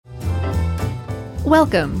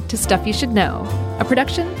Welcome to Stuff You Should Know, a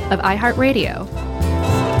production of iHeartRadio.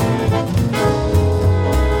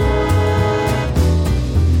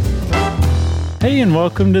 Hey, and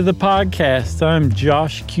welcome to the podcast. I'm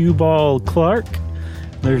Josh Q-Ball Clark.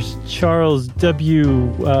 There's Charles W.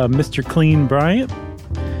 Mr. Clean Bryant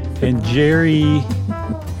and Jerry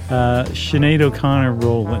Sinead O'Connor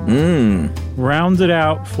Rowland. Rounds it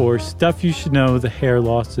out for Stuff You Should Know, the Hair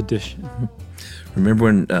Loss Edition. Remember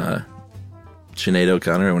when Sinead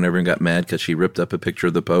O'Connor, when everyone got mad because she ripped up a picture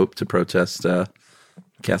of the Pope to protest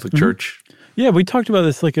Catholic Church? Yeah, we talked about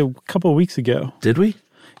this like a couple of weeks ago. Did we?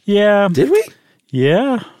 Yeah. Did we?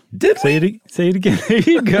 Yeah. Did we? Say it again. There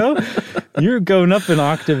you go. You're going up an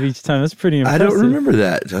octave each time. That's pretty impressive. I don't remember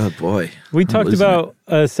that. Oh, boy. We talked about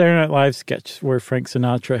a Saturday Night Live sketch where Frank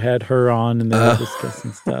Sinatra had her on and they were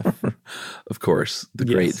discussing stuff. Of course. The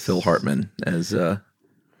great Phil Hartman as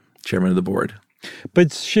chairman of the board. But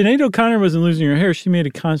Sinead O'Connor wasn't losing her hair. She made a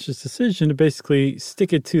conscious decision to basically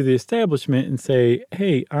stick it to the establishment and say,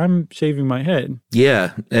 hey, I'm shaving my head.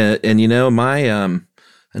 Yeah. And you know, I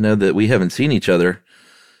know that we haven't seen each other,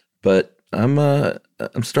 but I'm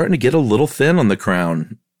starting to get a little thin on the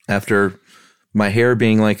crown after my hair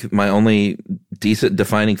being like my only decent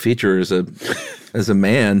defining feature as a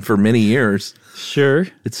man for many years. Sure.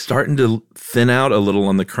 It's starting to thin out a little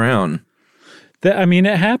on the crown.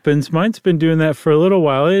 It happens. Mine's been doing that for a little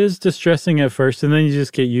while. It is distressing at first, and then you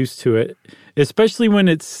just get used to it, especially when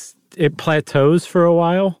it plateaus for a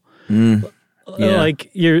while. Yeah. Like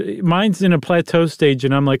mine's in a plateau stage,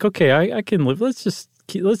 and I'm like, okay, I can live. Let's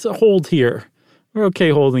hold here. We're okay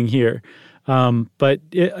holding here. But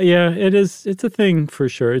it's a thing for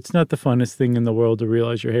sure. It's not the funnest thing in the world to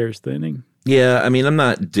realize your hair is thinning. Yeah, I mean, I'm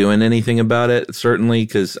not doing anything about it, certainly,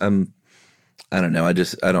 because I don't know. I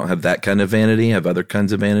don't have that kind of vanity. I have other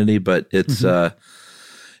kinds of vanity, but it's, and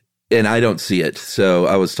I don't see it. So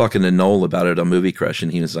I was talking to Noel about it on Movie Crush,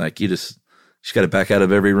 and he was like, you just got to back out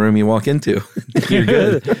of every room you walk into. You're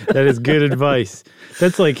good. That is good advice.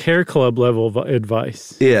 That's like hair club level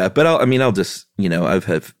advice. Yeah. But I'll just,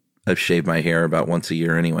 I've shaved my hair about once a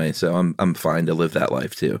year anyway. So I'm fine to live that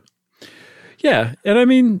life too. Yeah. And I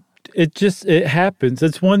mean, it happens.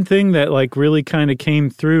 It's one thing that like really kind of came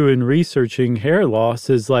through in researching hair loss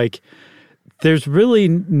is like, there's really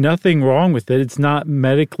nothing wrong with it. It's not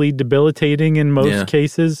medically debilitating in most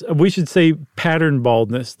cases. We should say pattern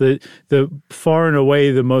baldness, the far and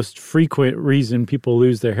away the most frequent reason people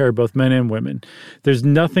lose their hair, both men and women. There's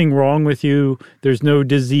nothing wrong with you. There's no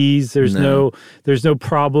disease. There's no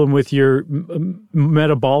problem with your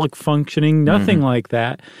metabolic functioning, nothing like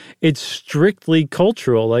that. It's strictly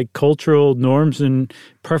cultural, like cultural norms and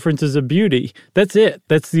preferences of beauty. That's it.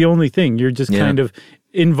 That's the only thing. You're just kind of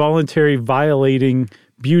involuntary violating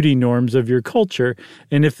beauty norms of your culture.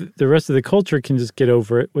 And if the rest of the culture can just get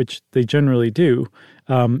over it, which they generally do,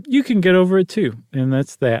 you can get over it too. And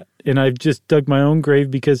that's that. And I've just dug my own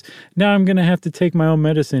grave because now I'm going to have to take my own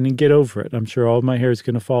medicine and get over it. I'm sure all of my hair is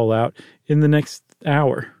going to fall out in the next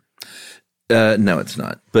hour. No, it's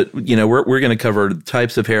not. But, we're going to cover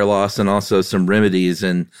types of hair loss and also some remedies.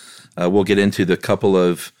 And we'll get into the couple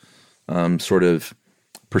of sort of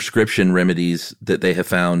prescription remedies that they have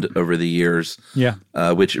found over the years. Yeah.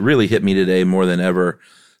 Which really hit me today more than ever,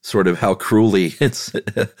 sort of how cruelly it's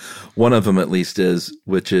one of them at least is,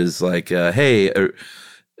 which is like, hey,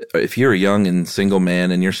 if you're a young and single man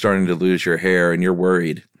and you're starting to lose your hair and you're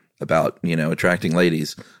worried about, attracting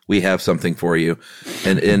ladies, we have something for you.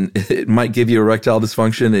 And it might give you erectile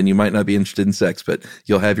dysfunction and you might not be interested in sex, but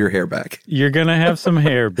you'll have your hair back. You're going to have some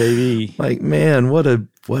hair, baby. Like, man, what a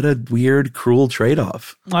weird, cruel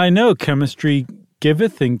trade-off. I know. Chemistry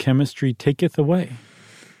giveth and chemistry taketh away.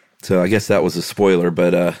 So I guess that was a spoiler,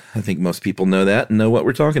 but I think most people know that and know what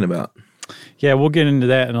we're talking about. Yeah, we'll get into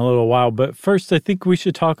that in a little while. But first, I think we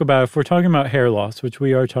should talk about, if we're talking about hair loss, which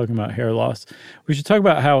we are talking about hair loss, we should talk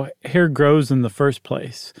about how hair grows in the first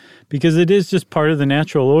place. Because it is just part of the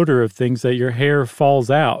natural order of things that your hair falls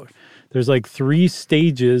out. There's like 3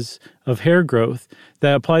 stages of hair growth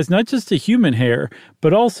that applies not just to human hair,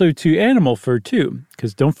 but also to animal fur too.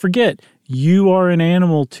 Because don't forget, you are an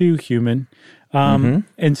animal too, human.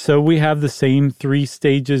 And so we have the same 3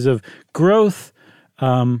 stages of growth,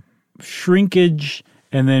 shrinkage,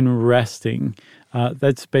 and then resting.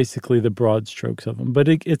 That's basically the broad strokes of them. But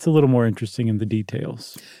it's a little more interesting in the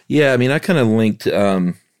details. Yeah, I mean, I kind of linked,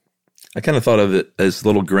 I kind of thought of it as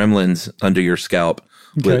little gremlins under your scalp,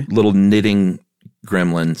 with little knitting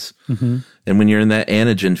gremlins. And when you're in that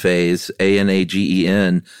anagen phase,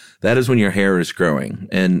 ANAGEN, that is when your hair is growing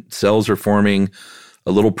and cells are forming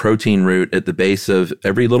a little protein root at the base of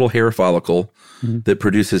every little hair follicle that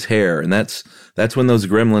produces hair. And that's when those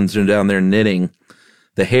gremlins are down there knitting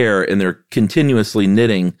the hair, and they're continuously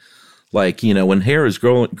knitting. Like, when hair is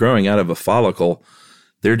growing out of a follicle,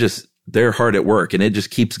 they're hard at work, and it just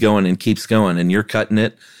keeps going and keeps going, and you're cutting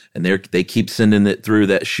it, and they keep sending it through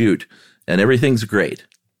that chute, and everything's great.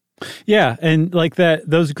 Yeah, and like that,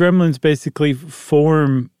 those gremlins basically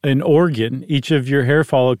form an organ. Each of your hair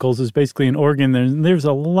follicles is basically an organ. There's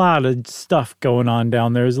a lot of stuff going on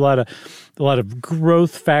down there. There's a lot of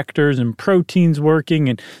growth factors and proteins working,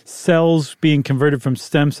 and cells being converted from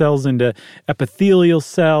stem cells into epithelial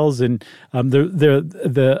cells, and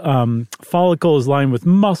the follicle is lined with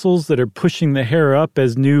muscles that are pushing the hair up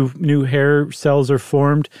as new hair cells are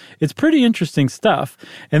formed. It's pretty interesting stuff.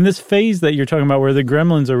 And this phase that you're talking about, where the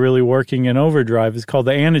gremlins are really working in overdrive, is called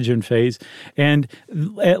the anagen phase, and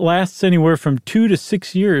it lasts anywhere from 2 to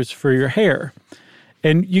 6 years for your hair.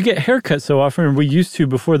 And you get haircuts so often, and we used to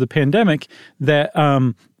before the pandemic, that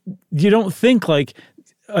you don't think like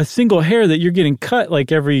a single hair that you're getting cut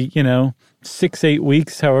like every 6-8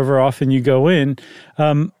 weeks, however often you go in,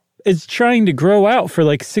 is trying to grow out for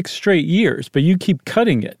like 6 straight years, but you keep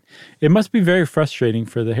cutting it. It must be very frustrating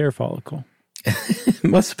for the hair follicle. It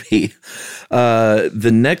must be.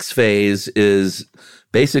 The next phase is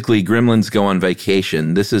basically gremlins go on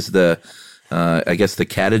vacation. This is the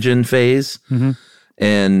catagen phase. Mm-hmm.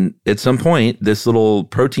 And at some point, this little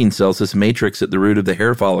protein cells, this matrix at the root of the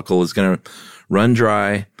hair follicle, is going to run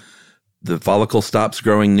dry. The follicle stops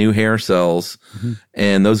growing new hair cells,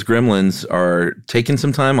 and those gremlins are taking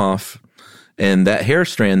some time off. And that hair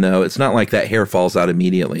strand, though, it's not like that hair falls out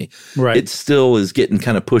immediately. Right. It still is getting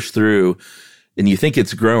kind of pushed through, and you think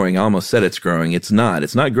it's growing. I almost said it's growing. It's not.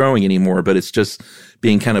 It's not growing anymore, but it's just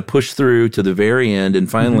being kind of pushed through to the very end, and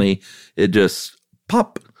finally it just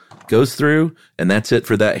goes through, and that's it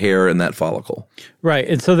for that hair and that follicle. Right.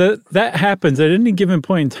 And so that happens at any given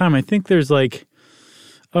point in time. I think there's like,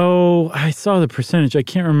 I saw the percentage. I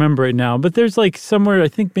can't remember it now, but there's like somewhere, I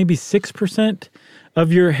think maybe 6%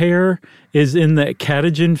 of your hair is in the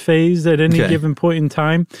catagen phase at any given point in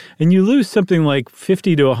time. And you lose something like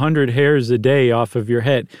 50 to 100 hairs a day off of your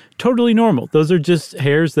head. Totally normal. Those are just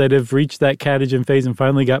hairs that have reached that catagen phase and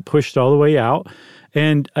finally got pushed all the way out.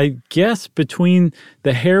 And I guess between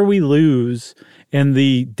the hair we lose and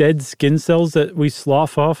the dead skin cells that we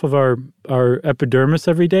slough off of our epidermis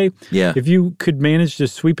every day, if you could manage to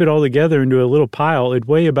sweep it all together into a little pile, it'd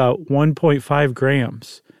weigh about 1.5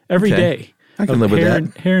 grams every day. I can live with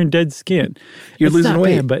that. Hair and dead skin. You're losing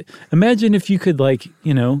weight. Bad, but imagine if you could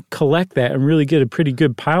collect that and really get a pretty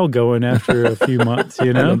good pile going after a few months,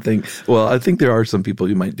 I think there are some people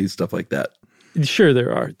who might do stuff like that. Sure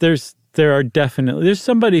there are. There are definitely. There's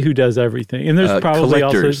somebody who does everything. And there's probably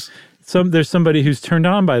collectors. Also there's somebody who's turned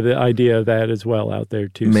on by the idea of that as well out there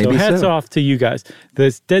too. Maybe so hats off to you guys.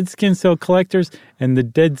 The dead skin cell collectors and the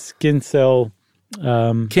dead skin cell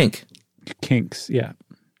kinks. Yeah.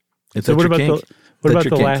 So what about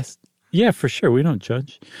the last? Yeah, for sure. We don't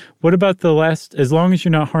judge. What about the last? As long as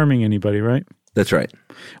you're not harming anybody, right? That's right.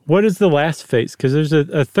 What is the last phase? Because there's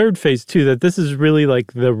a third phase too. That this is really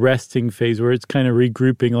like the resting phase where it's kind of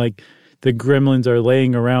regrouping. Like the gremlins are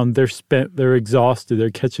laying around. They're spent. They're exhausted. They're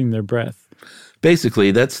catching their breath.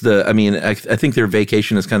 Basically, that's I think their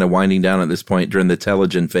vacation is kind of winding down at this point during the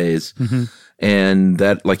telogen phase. Mm-hmm. And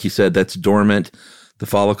that, like you said, that's dormant. The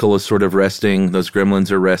follicle is sort of resting. Those gremlins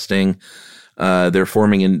are resting. They're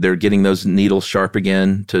forming and they're getting those needles sharp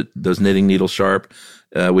again, to those knitting needles sharp,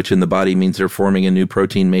 which in the body means they're forming a new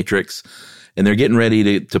protein matrix. And they're getting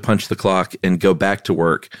ready to punch the clock and go back to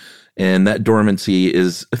work. And that dormancy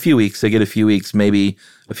is a few weeks. They get a few weeks, maybe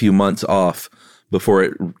a few months off before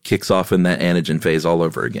it kicks off in that anagen phase all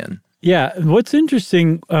over again. Yeah. What's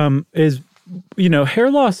interesting is,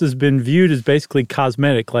 hair loss has been viewed as basically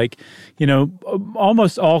cosmetic. Like,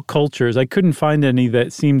 almost all cultures, I couldn't find any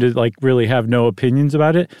that seemed to like really have no opinions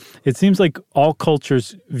about it. It seems like all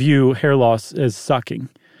cultures view hair loss as sucking,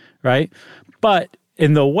 right? But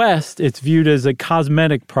in the West, it's viewed as a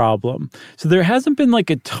cosmetic problem. So there hasn't been like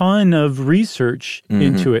a ton of research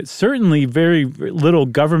into it. Certainly very little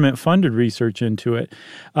government-funded research into it.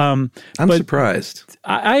 I'm surprised.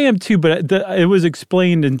 I am too, but it was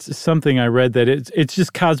explained in something I read that it's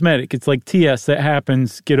just cosmetic. It's like TS that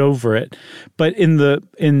happens, get over it. But in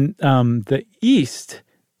the East,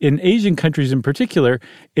 in Asian countries in particular,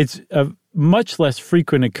 it's a much less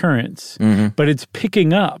frequent occurrence, but it's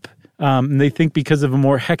picking up. And they think because of a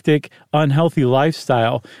more hectic, unhealthy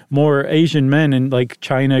lifestyle, more Asian men in like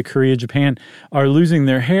China, Korea, Japan are losing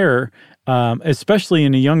their hair especially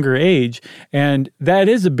in a younger age. And that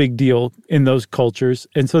is a big deal in those cultures.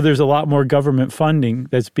 And so there's a lot more government funding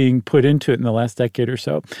that's being put into it in the last decade or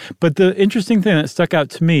so. But the interesting thing that stuck out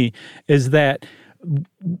to me is that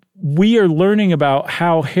we are learning about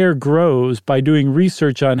how hair grows by doing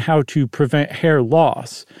research on how to prevent hair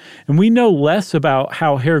loss. And we know less about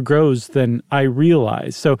how hair grows than I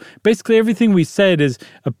realized. So basically everything we said is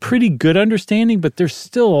a pretty good understanding, but there's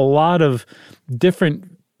still a lot of different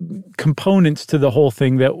components to the whole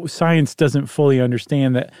thing that science doesn't fully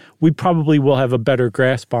understand that we probably will have a better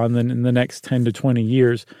grasp on than in the next 10 to 20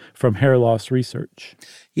 years from hair loss research.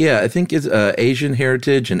 Yeah, I think it's Asian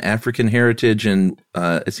heritage and African heritage, and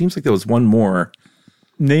it seems like there was one more.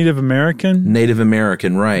 Native American? Native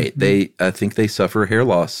American, right. I think they suffer hair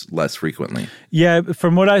loss less frequently. Yeah,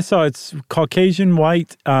 from what I saw, it's Caucasian,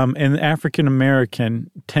 white, and African American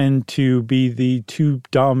tend to be the two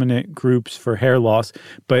dominant groups for hair loss,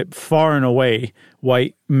 but far and away,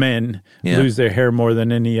 white men lose their hair more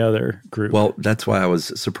than any other group. Well, that's why I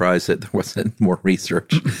was surprised that there wasn't more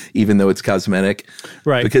research, even though it's cosmetic.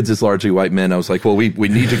 Right. Because it's largely white men. I was like, well, we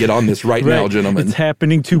need to get on this right now, gentlemen. It's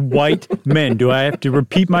happening to white men. Do I have to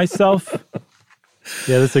repeat myself?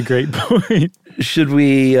 Yeah, that's a great point. Should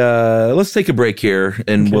we, let's take a break here,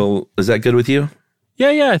 and is that good with you?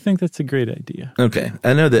 Yeah, I think that's a great idea. Okay.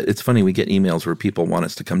 I know that it's funny, we get emails where people want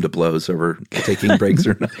us to come to blows over taking breaks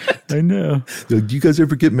or not. I know. Like, do you guys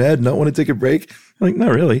ever get mad and not want to take a break? I'm like,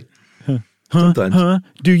 not really. Sometimes.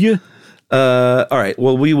 Do you? All right.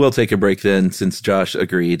 Well, we will take a break then, since Josh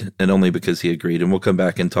agreed, and only because he agreed. And we'll come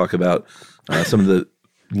back and talk about some of the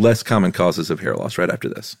less common causes of hair loss right after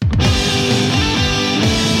this.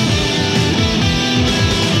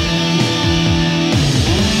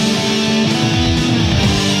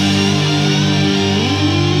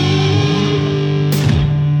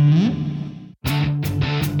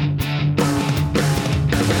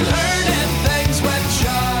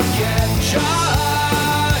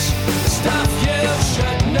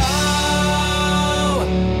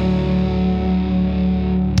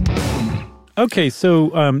 Okay,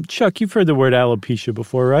 so Chuck, you've heard the word alopecia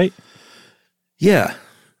before, right? Yeah,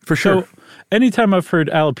 for sure. So anytime I've heard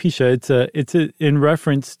alopecia, it's in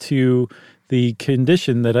reference to the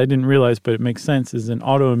condition that I didn't realize, but it makes sense, is an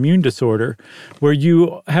autoimmune disorder where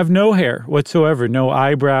you have no hair whatsoever, no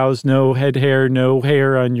eyebrows, no head hair, no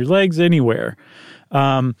hair on your legs, anywhere.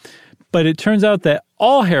 But it turns out that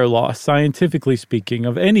all hair loss, scientifically speaking,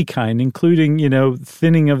 of any kind, including,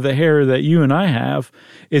 thinning of the hair that you and I have,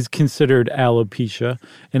 is considered alopecia.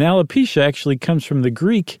 And alopecia actually comes from the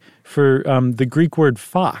Greek for the Greek word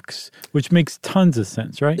fox, which makes tons of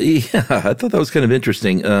sense, right? Yeah, I thought that was kind of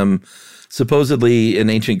interesting. Supposedly in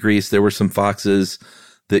ancient Greece, there were some foxes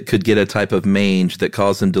that could get a type of mange that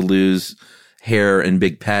caused them to lose hair in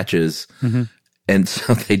big patches. Mm-hmm. And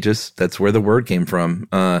so that's where the word came from.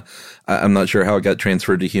 I'm not sure how it got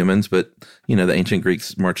transferred to humans, but, the ancient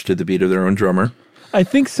Greeks marched to the beat of their own drummer. I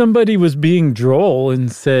think somebody was being droll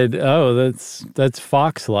and said, oh, that's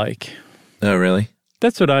fox-like. Oh, really?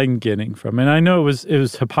 That's what I'm getting from it. And I know it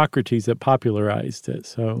was Hippocrates that popularized it,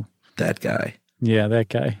 so. That guy. Yeah, that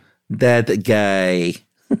guy. That guy.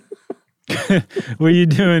 Were you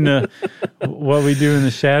doing what we do in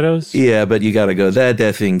the shadows? Yeah, but you got to go, that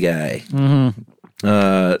effing guy. Mm-hmm.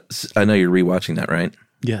 I know you're rewatching that, right?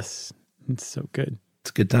 Yes. It's so good.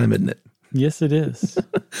 It's a good time, isn't it? Yes, it is.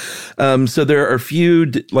 So there are a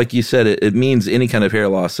few, like you said, it means any kind of hair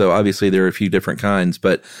loss. So obviously there are a few different kinds,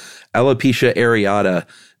 but alopecia areata,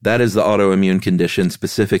 that is the autoimmune condition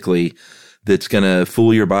specifically that's going to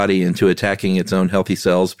fool your body into attacking its own healthy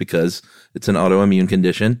cells because it's an autoimmune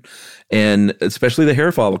condition, and especially the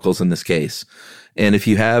hair follicles in this case. And if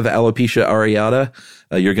you have alopecia areata,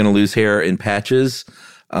 you're going to lose hair in patches.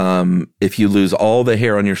 If you lose all the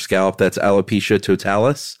hair on your scalp, that's alopecia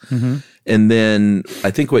totalis. Mm-hmm. And then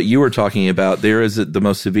I think what you were talking about, there is the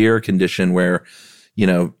most severe condition where,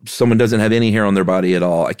 someone doesn't have any hair on their body at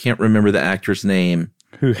all. I can't remember the actor's name.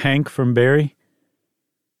 Who, Hank from Barry?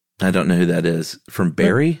 I don't know who that is. From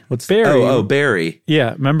Barry? What's Barry? Oh, Barry.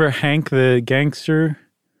 Yeah, remember Hank the gangster?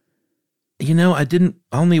 I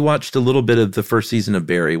only watched a little bit of the first season of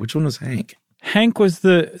Barry. Which one was Hank? Hank was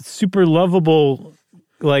the super lovable,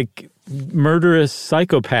 murderous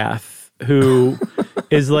psychopath who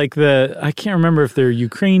is I can't remember if they're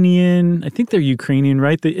Ukrainian. I think they're Ukrainian,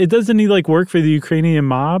 right? Doesn't he work for the Ukrainian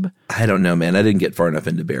mob? I don't know, man. I didn't get far enough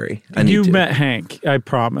into Barry. You met Hank, I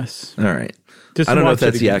promise. All right. I don't know if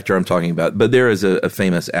that's the actor I'm talking about, but there is a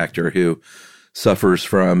famous actor who suffers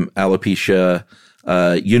from alopecia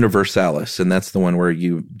universalis, and that's the one where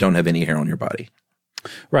you don't have any hair on your body.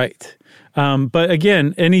 Right. But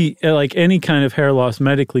again, any kind of hair loss,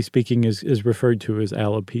 medically speaking, is referred to as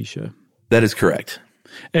alopecia. That is correct.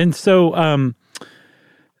 And so,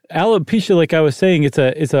 alopecia, like I was saying, it's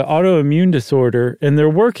an autoimmune disorder, and they're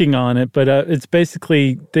working on it. But it's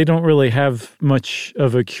basically they don't really have much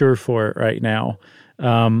of a cure for it right now.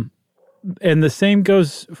 And the same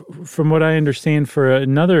goes, from what I understand, for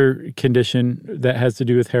another condition that has to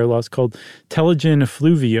do with hair loss called telogen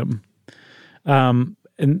effluvium.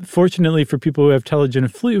 And fortunately for people who have telogen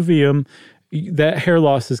effluvium, that hair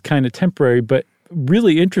loss is kind of temporary. But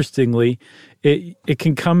really interestingly, it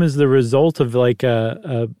can come as the result of like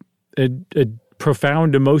a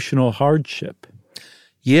profound emotional hardship.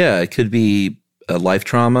 Yeah, it could be a life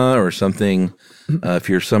trauma or something. If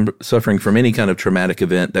you're suffering from any kind of traumatic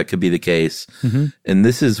event, that could be the case. Mm-hmm. And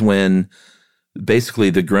this is when basically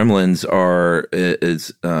the gremlins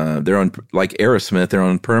they're on, like Aerosmith, they're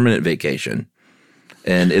on permanent vacation.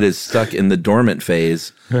 And it is stuck in the dormant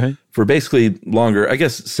phase for basically longer, I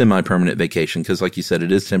guess, semi-permanent vacation, because like you said,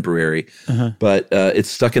 it is temporary. But it's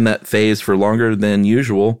stuck in that phase for longer than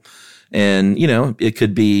usual. And, it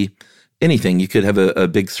could be anything. You could have a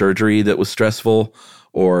big surgery that was stressful,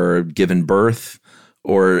 or given birth,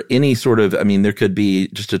 or any sort of, there could be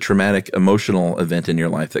just a traumatic emotional event in your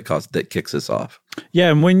life that kicks us off. Yeah,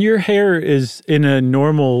 and when your hair is in a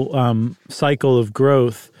normal cycle of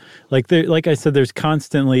growth, like I said, there's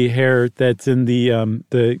constantly hair that's in the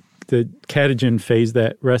catagen phase,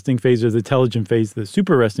 that resting phase, or the telogen phase, the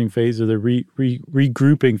super resting phase, or the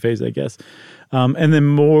regrouping phase, I guess. And then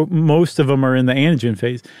most of them are in the anagen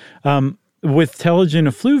phase. With telogen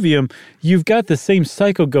effluvium, you've got the same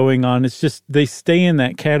cycle going on. It's just they stay in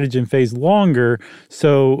that catagen phase longer,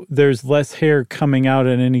 so there's less hair coming out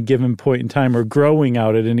at any given point in time, or growing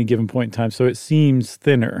out at any given point in time, so it seems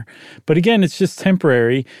thinner. But again, it's just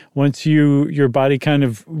temporary. Once your body kind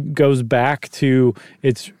of goes back to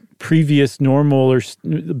its previous normal or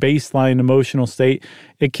baseline emotional state,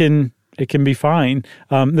 it can be fine.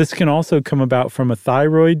 This can also come about from a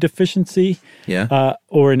thyroid deficiency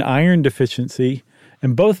or an iron deficiency.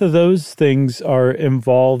 And both of those things are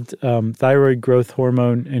involved. Thyroid growth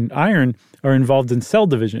hormone and iron are involved in cell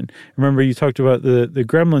division. Remember, you talked about the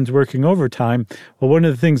gremlins working overtime. Well, one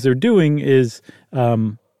of the things they're doing is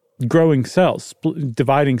growing cells,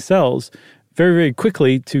 dividing cells very, very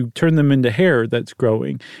quickly to turn them into hair that's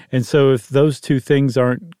growing. And so if those two things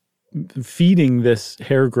aren't feeding this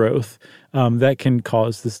hair growth, that can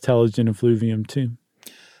cause this telogen effluvium too.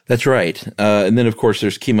 That's right. And then, of course,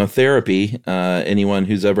 there's chemotherapy. Anyone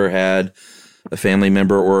who's ever had a family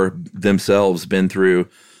member or themselves been through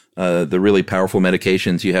the really powerful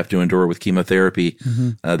medications you have to endure with chemotherapy,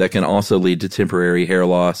 that can also lead to temporary hair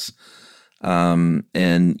loss. And,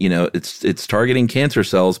 it's targeting cancer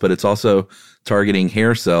cells, but it's also targeting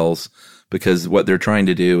hair cells, because what they're trying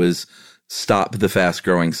to do is stop the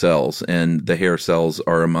fast-growing cells, and the hair cells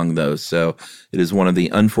are among those. So it is one of the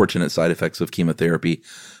unfortunate side effects of chemotherapy.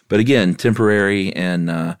 But again, temporary, and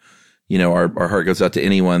our heart goes out to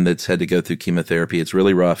anyone that's had to go through chemotherapy. It's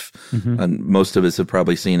really rough. And most of us have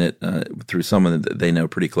probably seen it through someone that they know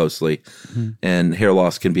pretty closely. And hair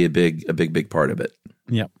loss can be a big part of it.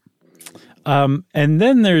 Yeah. And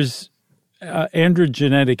then there's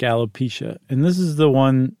androgenetic alopecia, and this is the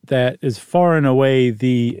one that is far and away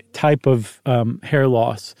the type of hair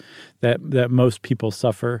loss that most people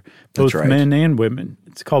suffer, both men and women.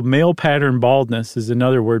 It's called male pattern baldness is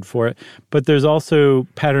another word for it, but there's also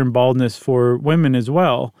pattern baldness for women as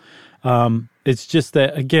well. It's just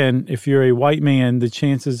that, again, if you're a white man, the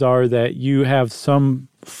chances are that you have some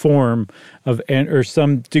form of, or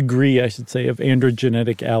some degree, I should say, of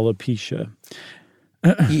androgenetic alopecia.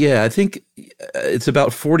 Yeah, I think it's about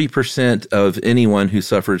 40% of anyone who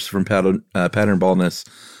suffers from pattern baldness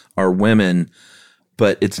are women,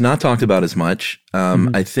 but it's not talked about as much.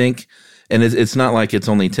 I think, and it's not like it's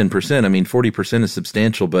only 10%. 40% is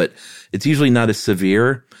substantial, but it's usually not as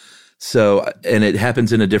severe. So, and it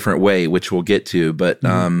happens in a different way, which we'll get to, but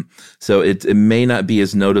so it may not be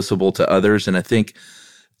as noticeable to others. And I think,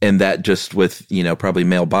 and that just with, probably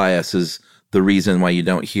male bias is the reason why you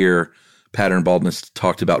don't hear pattern baldness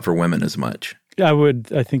talked about for women as much.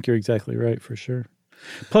 I think you're exactly right, for sure.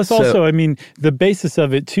 Plus also, the basis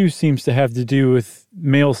of it too seems to have to do with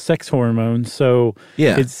male sex hormones. So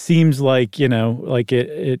it seems like,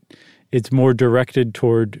 it's more directed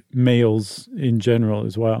toward males in general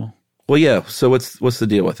as well. Well, yeah. So what's the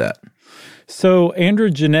deal with that? So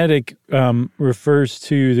androgenetic refers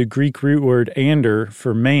to the Greek root word ander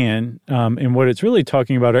for man, and what it's really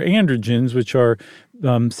talking about are androgens, which are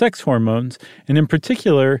sex hormones. And in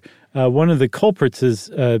particular, one of the culprits is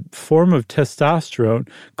a form of testosterone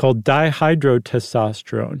called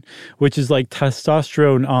dihydrotestosterone, which is like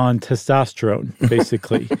testosterone on testosterone,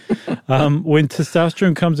 basically. When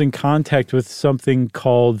testosterone comes in contact with something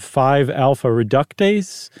called 5-alpha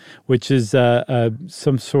reductase, which is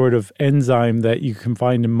some sort of enzyme that you can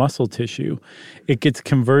find in muscle tissue, it gets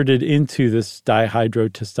converted into this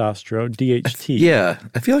dihydrotestosterone, DHT. Yeah,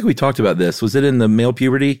 I feel like we talked about this. Was it in the male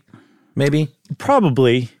puberty, maybe?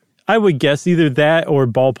 Probably. I would guess either that or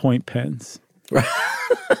ballpoint pens.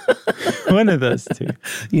 One of those two.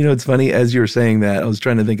 You know, it's funny. As you were saying that, I was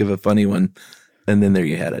trying to think of a funny one, and then there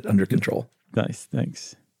you had it, under control. Nice,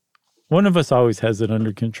 thanks. One of us always has it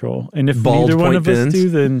under control. And if Bald neither one point of pens. us do,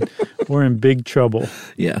 then we're in big trouble.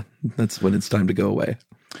 Yeah, that's when it's time to go away.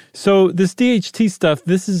 So this DHT stuff,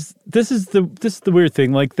 this is the weird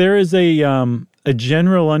thing. Like there is a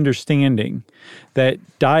general understanding that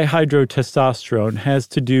dihydrotestosterone has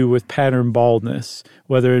to do with pattern baldness,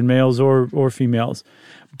 whether in males or females,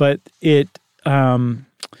 but it's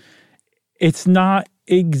not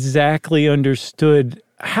exactly understood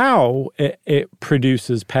how it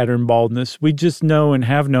produces pattern baldness. We just know and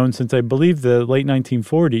have known since I believe the late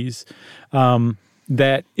 1940s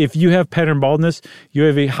that if you have pattern baldness, you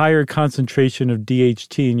have a higher concentration of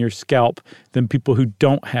DHT in your scalp than people who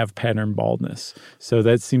don't have pattern baldness. So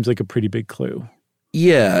that seems like a pretty big clue.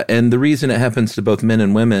 Yeah, and the reason it happens to both men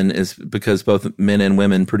and women is because both men and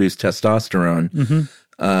women produce testosterone.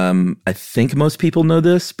 Mm-hmm. I think most people know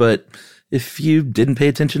this, but if you didn't pay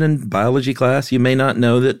attention in biology class, you may not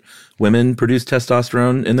know that women produce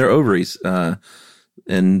testosterone in their ovaries.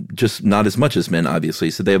 And just not as much as men, obviously.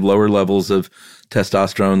 So they have lower levels of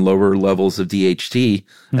testosterone, lower levels of DHT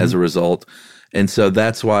as a result. And so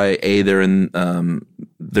that's why they're in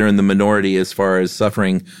the minority as far as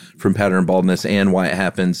suffering from pattern baldness, and why it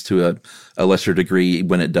happens to a lesser degree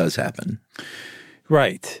when it does happen.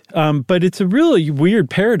 Right. But it's a really weird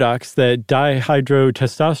paradox that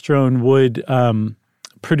dihydrotestosterone would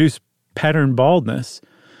produce pattern baldness,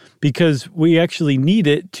 because we actually need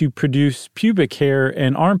it to produce pubic hair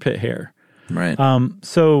and armpit hair. Right.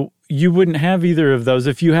 So you wouldn't have either of those.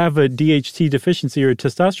 If you have a DHT deficiency or a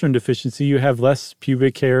testosterone deficiency, you have less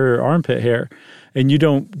pubic hair or armpit hair. And you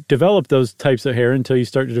don't develop those types of hair until you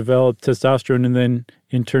start to develop testosterone and then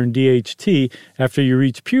in turn DHT after you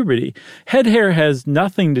reach puberty. Head hair has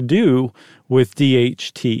nothing to do with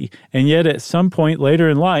DHT. And yet at some point later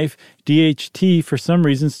in life, DHT for some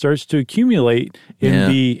reason starts to accumulate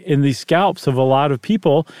in the scalps of a lot of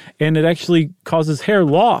people, and it actually causes hair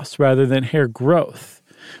loss rather than hair growth,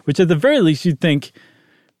 which at the very least you'd think,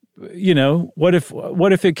 you know, what if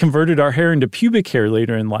it converted our hair into pubic hair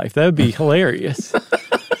later in life? That would be hilarious.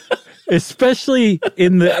 Especially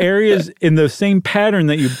in the areas in the same pattern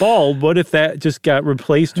that you bald. What if that just got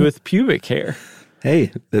replaced with pubic hair?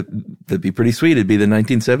 Hey, that'd be pretty sweet. It'd be the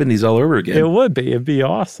 1970s all over again. It would be. It'd be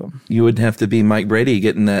awesome. You wouldn't have to be Mike Brady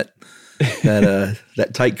getting that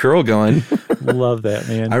tight curl going. Love that,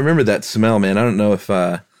 man. I remember that smell, man. I don't know if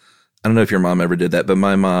your mom ever did that, but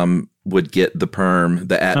my mom would get the perm,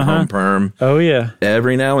 the at-home perm. Oh, yeah.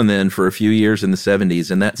 Every now and then for a few years in the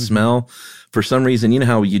 70s. And that smell, for some reason, you know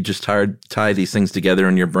how you just tie these things together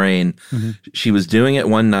in your brain? Mm-hmm. She was doing it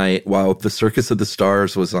one night while the Circus of the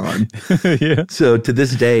Stars was on. Yeah. So to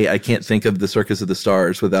this day, I can't think of the Circus of the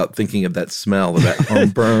Stars without thinking of that smell of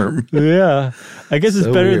at-home perm. Yeah. I guess it's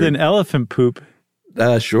better weird. than elephant poop.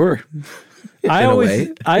 Sure.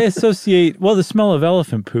 I associate, well, the smell of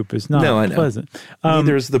elephant poop is not pleasant.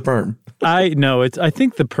 Neither is the perm. I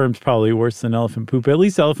think the perm's probably worse than elephant poop. At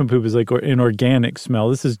least elephant poop is like an organic smell.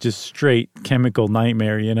 This is just straight chemical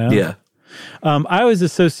nightmare, you know? Yeah. I always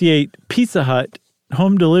associate Pizza Hut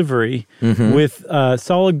home delivery with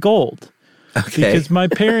solid gold. Okay. Because my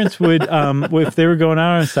parents would, if they were going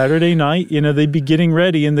out on a Saturday night, you know, they'd be getting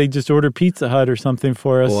ready and they'd just order Pizza Hut or something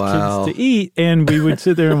for us kids to eat. And we would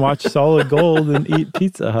sit there and watch Solid Gold and eat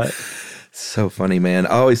Pizza Hut. So funny, man.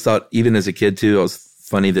 I always thought, even as a kid too, it was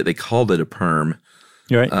funny that they called it a perm.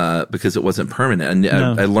 You're right. Because it wasn't permanent.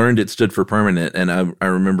 And I learned it stood for permanent. And I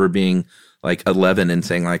remember being like 11 and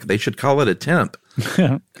saying like, they should call it a temp.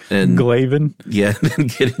 And Glavin. Yeah.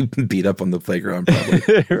 And getting beat up on the playground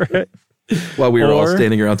probably. Right. While we were all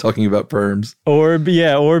standing around talking about perms. Or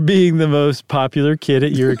being the most popular kid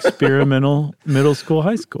at your experimental middle school,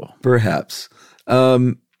 high school. Perhaps.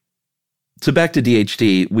 So back to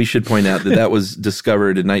DHT, we should point out that was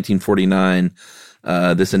discovered in 1949.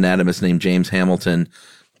 This anatomist named James Hamilton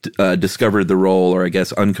discovered the role, or I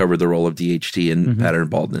guess uncovered the role of DHT in pattern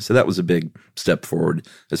baldness. So that was a big step forward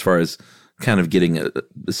as far as kind of getting a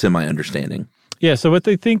semi-understanding. Yeah, so what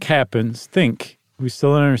they think happens, we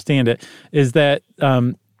still don't understand it, is that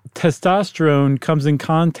testosterone comes in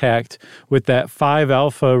contact with that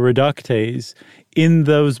 5-alpha reductase in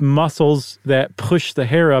those muscles that push the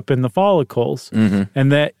hair up in the follicles,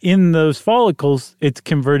 and that in those follicles, it's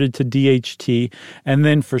converted to DHT. And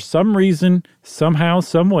then for some reason, somehow,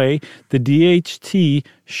 some way, the DHT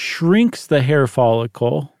shrinks the hair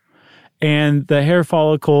follicle, and the hair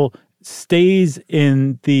follicle stays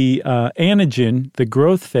in the anagen, the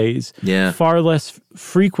growth phase, far less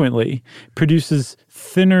frequently, produces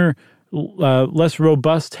thinner, less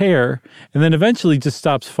robust hair, and then eventually just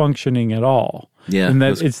stops functioning at all. Yeah, and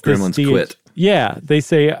that it's gremlins quit. Yeah, they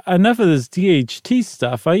say, enough of this DHT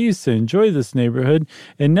stuff. I used to enjoy this neighborhood,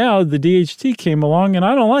 and now the DHT came along, and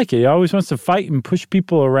I don't like it. He always wants to fight and push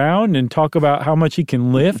people around and talk about how much he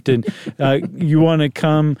can lift, and you want to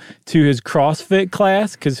come to his CrossFit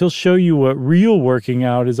class because he'll show you what real working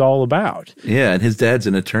out is all about. Yeah, and his dad's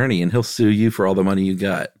an attorney, and he'll sue you for all the money you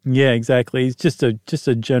got. Yeah, exactly. It's just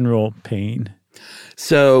a general pain.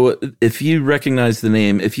 So if you recognize the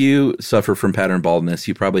name, if you suffer from pattern baldness,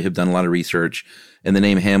 you probably have done a lot of research, and the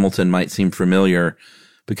name Hamilton might seem familiar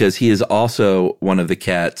because he is also one of the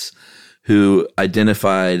cats who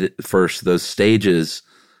identified first those stages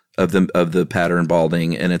of the pattern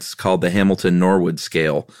balding, and it's called the Hamilton-Norwood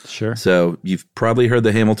scale. Sure. So you've probably heard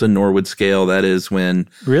the Hamilton-Norwood scale. That is when...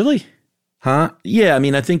 Really? Huh? Yeah, I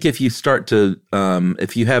mean, I think if you start to,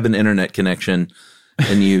 if you have an internet connection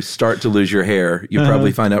and you start to lose your hair, you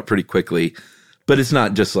probably find out pretty quickly. But it's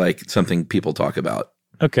not just like something people talk about.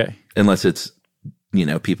 Okay. Unless it's,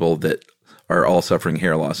 people that are all suffering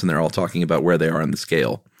hair loss and they're all talking about where they are on the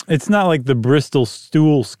scale. It's not like the Bristol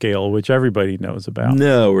stool scale, which everybody knows about.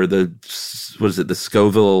 No, or the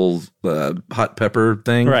Scoville hot pepper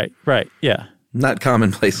thing. Right, yeah. Not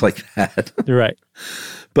commonplace like that. Right.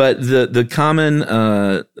 But the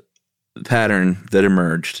common pattern that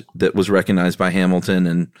emerged that was recognized by Hamilton,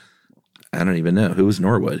 and I don't even know, who was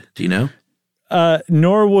Norwood? Do you know?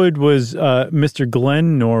 Norwood was Mr.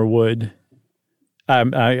 Glenn Norwood.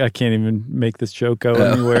 I can't even make this joke go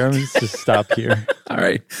anywhere. I'm just stop here. All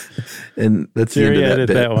right. And that's Jerry, the end of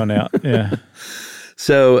edit that one out. Yeah.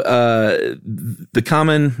 So the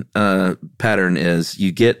common pattern is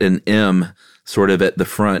you get an M sort of at the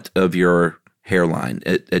front of your hairline,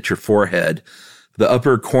 at your forehead. The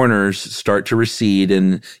upper corners start to recede,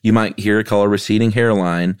 and you might hear it called a receding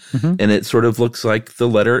hairline, and it sort of looks like the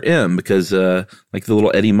letter M because like the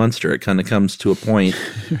little Eddie Munster, it kind of comes to a point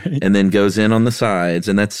and then goes in on the sides,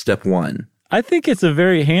 and that's step one. I think it's a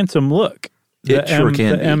very handsome look. It sure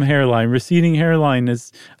can be. The M hairline, receding hairline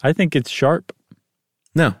I think it's sharp.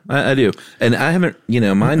 No, I do. And I haven't,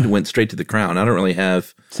 mine went straight to the crown. I don't really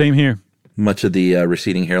have... Same here. Much of the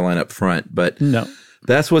receding hairline up front, but... No.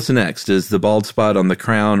 That's what's next, is the bald spot on the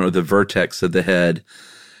crown or the vertex of the head.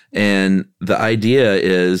 And the idea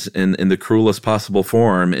is, in the cruelest possible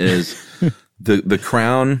form, is the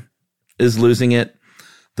crown is losing it,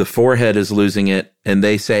 the forehead is losing it, and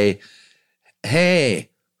they say, hey,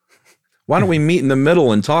 why don't we meet in the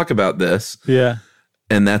middle and talk about this? Yeah.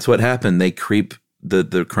 And that's what happened. They creep,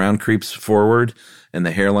 the crown creeps forward, and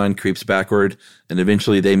the hairline creeps backward, and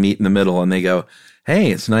eventually they meet in the middle, and they go,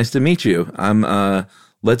 hey, it's nice to meet you.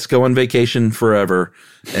 Let's go on vacation forever.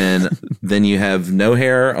 And then you have no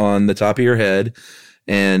hair on the top of your head.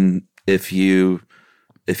 And if you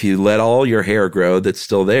let all your hair grow that's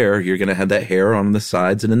still there, you're going to have that hair on the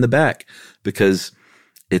sides and in the back, because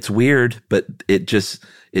it's weird, but it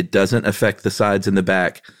doesn't affect the sides and the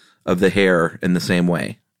back of the hair in the same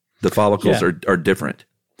way. The follicles are different.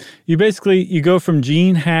 You go from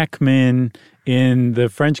Gene Hackman in The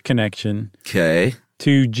French Connection. Okay.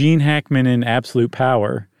 To Gene Hackman in Absolute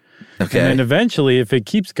Power. Okay. And then eventually, if it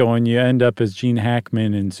keeps going, you end up as Gene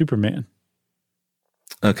Hackman in Superman.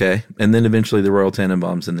 Okay. And then eventually the Royal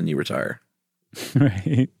Tenenbaums, and then you retire.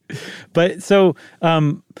 Right. But so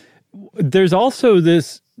there's also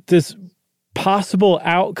this possible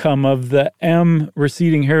outcome of the M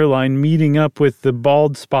receding hairline meeting up with the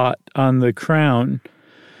bald spot on the crown,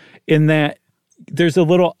 in that there's a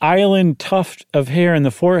little island tuft of hair in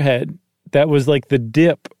the forehead that was like the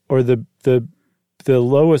dip or the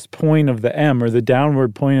lowest point of the M, or the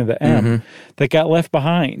downward point of the M, that got left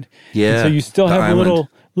behind. Yeah. And so you still have island. a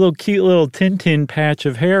little cute little Tintin patch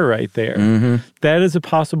of hair right there. That is a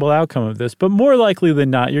possible outcome of this. But more likely than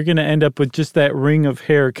not, you're going to end up with just that ring of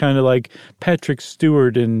hair, kind of like Patrick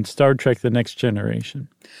Stewart in Star Trek The Next Generation.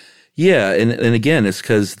 Yeah, and again, it's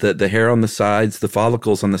because the hair on the sides, the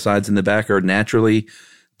follicles on the sides and the back are naturally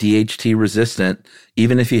DHT resistant,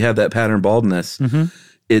 even if you have that pattern baldness.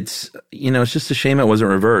 It's, it's just a shame it wasn't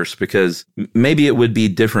reversed, because maybe it would be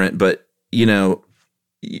different, but,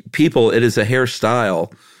 people, it is a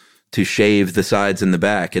hairstyle to shave the sides and the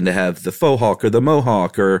back and to have the faux hawk or the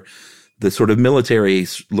mohawk or the sort of military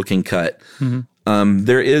looking cut.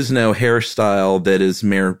 There is no hairstyle that is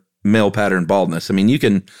mere male pattern baldness. I mean, you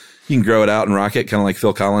can grow it out and rock it kind of like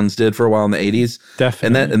Phil Collins did for a while in the 80s.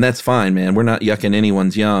 Definitely. And that's fine, man. We're not yucking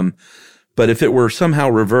anyone's yum. But if it were somehow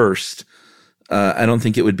reversed, I don't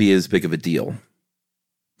think it would be as big of a deal.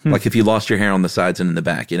 Like if you lost your hair on the sides and in the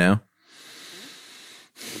back, you know?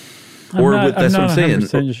 That's what I'm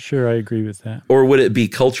saying. Sure, I agree with that. Or would it be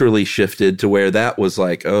culturally shifted to where that was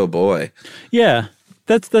like, oh boy. Yeah,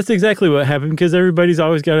 that's exactly what happened because everybody's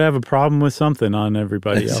always got to have a problem with something on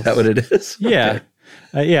everybody else. Is that what it is? Yeah.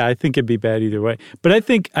 Okay. I think it'd be bad either way. But I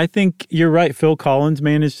think you're right. Phil Collins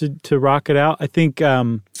managed to rock it out. I think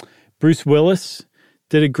Bruce Willis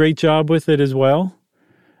did a great job with it as well.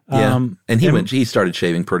 Yeah, and he started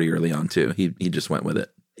shaving pretty early on too. He just went with it.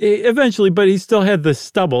 Eventually, but he still had the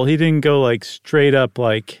stubble. He didn't go like straight up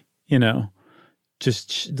like,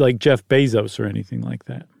 just like Jeff Bezos or anything like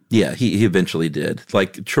that. Yeah, he eventually did.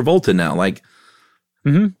 Like Travolta now, like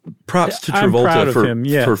props to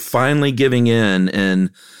Travolta for finally giving in and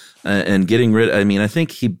getting rid. I mean, I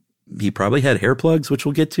think he probably had hair plugs, which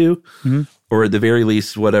we'll get to, or at the very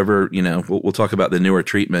least, whatever, we'll talk about the newer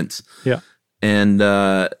treatments. Yeah. And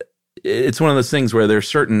it's one of those things where there's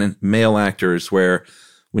certain male actors where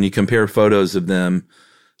when you compare photos of them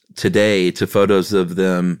today to photos of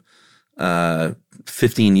them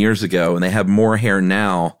 15 years ago, and they have more hair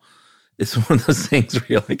now, it's one of those things where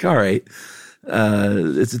you're like, all right,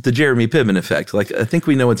 it's the Jeremy Piven effect. Like, I think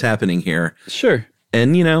we know what's happening here. Sure.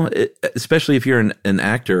 And, especially if you're an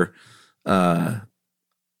actor, that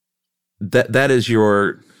is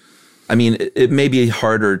your... I mean, it may be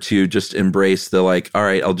harder to just embrace the like, all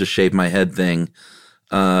right, I'll just shave my head thing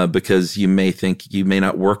because you may think you may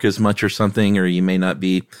not work as much or something, or you may not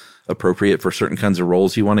be appropriate for certain kinds of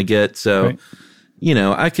roles you want to get. So, right.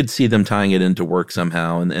 I could see them tying it into work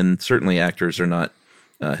somehow. And certainly actors are not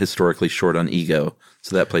historically short on ego.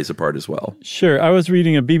 So that plays a part as well. Sure. I was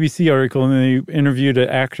reading a BBC article and they interviewed an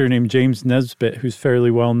actor named James Nesbitt, who's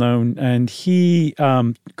fairly well known. And he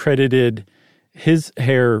credited his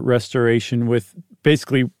hair restoration with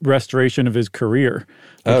basically restoration of his career.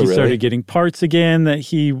 He started getting parts again that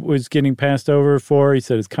he was getting passed over for. He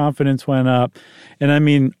said his confidence went up. And I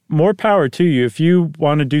mean, more power to you. If you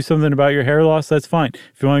want to do something about your hair loss, that's fine.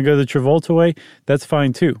 If you want to go the Travolta way, that's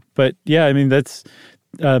fine too. But yeah, I mean, that's,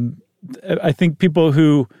 I think people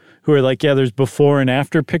who are like, yeah, there's before and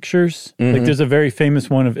after pictures. Like there's a very famous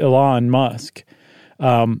one of Elon Musk.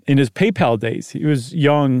 In his PayPal days, he was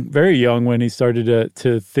young, very young when he started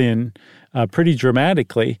to thin pretty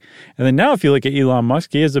dramatically. And then now if you look at Elon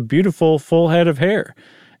Musk, he has a beautiful full head of hair.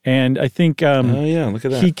 And I think look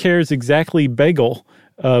at that. He cares exactly bagel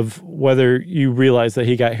of whether you realize that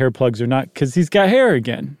he got hair plugs or not because he's got hair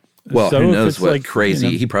again. Well, so who knows what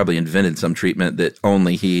crazy. He probably invented some treatment that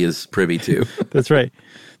only he is privy to. That's right.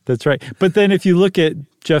 That's right. But then if you look at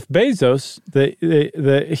Jeff Bezos,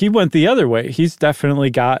 he went the other way. He's definitely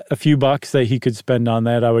got a few bucks that he could spend on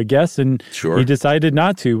that, I would guess. And he decided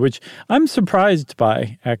not to, which I'm surprised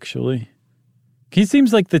by, actually. He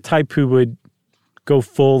seems like the type who would go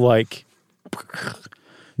full like...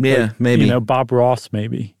 Yeah, maybe. Bob Ross,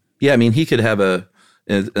 maybe. Yeah, I mean, he could have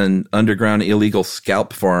an underground illegal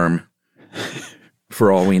scalp farm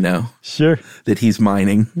for all we know. Sure. That he's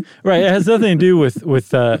mining. Right. It has nothing to do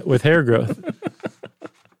with hair growth.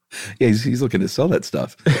 Yeah, he's looking to sell that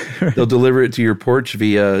stuff. Right. They'll deliver it to your porch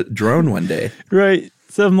via drone one day. Right.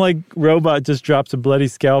 Some like robot just drops a bloody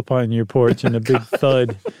scalp on your porch and a big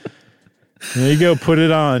thud. There you go. Put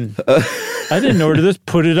it on. I didn't order this.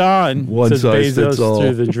 Put it on. One says size Bezos fits all.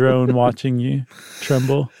 through the drone watching you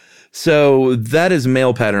tremble. So that is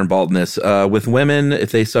male pattern baldness. With women,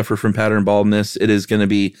 if they suffer from pattern baldness, it is going to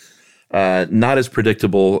be not as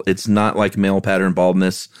predictable. It's not like male pattern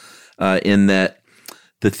baldness in that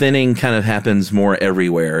the thinning kind of happens more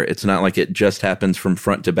everywhere. It's not like it just happens from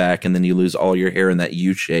front to back and then you lose all your hair in that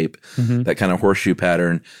U shape, that kind of horseshoe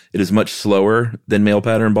pattern. It is much slower than male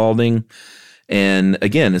pattern balding. And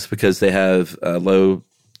again, it's because they have low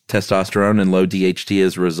testosterone and low DHT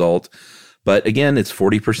as a result. But again, it's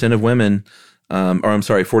 40% of women,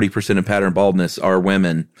 40% of pattern baldness are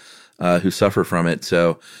women who suffer from it.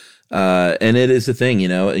 So, and it is a thing,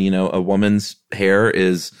 a woman's hair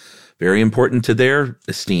is very important to their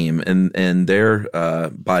esteem and their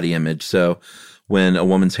body image. So when a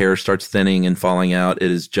woman's hair starts thinning and falling out, it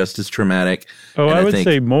is just as traumatic. Oh, I would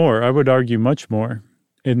say more. I would argue much more.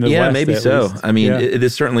 In the West, maybe so. Least. I mean, it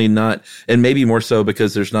is certainly not, and maybe more so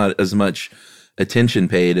because there's not as much attention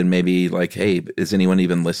paid and maybe like, hey, is anyone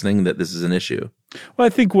even listening that this is an issue? Well, I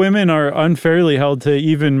think women are unfairly held to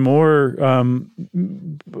even more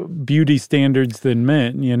beauty standards than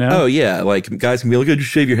men, you know? Oh, yeah. Like, guys can be like, oh, just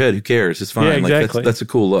shave your head. Who cares? It's fine. Yeah, exactly. Like, that's a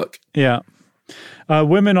cool look. Yeah.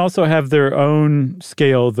 Women also have their own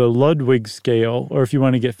scale, the Ludwig scale, or if you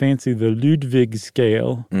want to get fancy, the Ludwig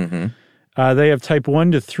scale. Mm-hmm. They have type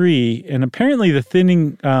 1 to 3, and apparently the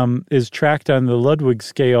thinning is tracked on the Ludwig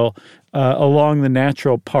scale along the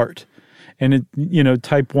natural part. And,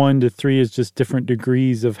 type 1 to 3 is just different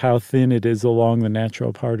degrees of how thin it is along the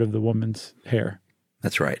natural part of the woman's hair.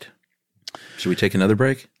 That's right. Should we take another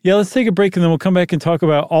break? Yeah, let's take a break, and then we'll come back and talk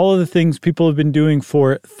about all of the things people have been doing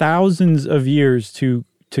for thousands of years to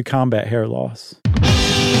combat hair loss.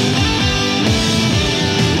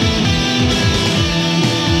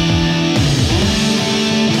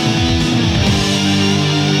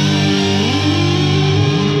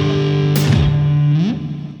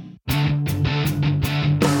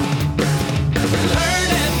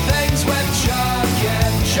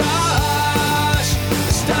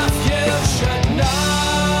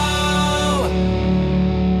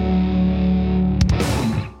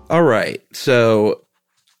 All right. So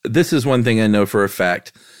this is one thing I know for a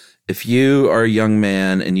fact. If you are a young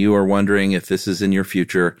man and you are wondering if this is in your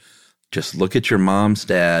future, just look at your mom's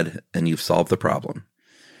dad and you've solved the problem.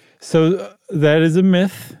 So that is a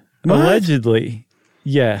myth. What? Allegedly.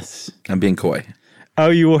 Yes. I'm being coy. Oh,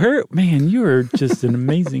 you were? Man, you are just an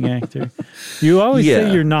amazing actor. You always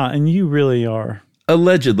say you're not, and you really are.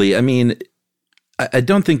 Allegedly. I mean, I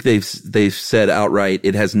don't think they've said outright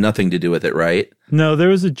it has nothing to do with it, right? No, there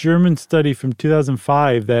was a German study from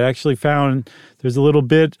 2005 that actually found there's a little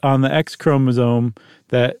bit on the X chromosome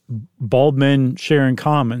that bald men share in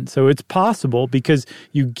common. So it's possible because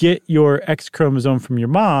you get your X chromosome from your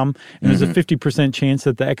mom, and there's a 50% chance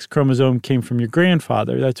that the X chromosome came from your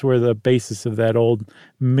grandfather. That's where the basis of that old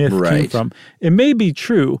myth came from. It may be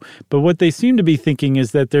true, but what they seem to be thinking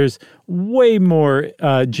is that there's way more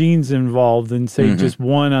genes involved than, say, just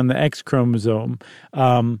one on the X chromosome.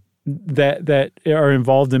 That are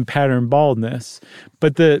involved in pattern baldness.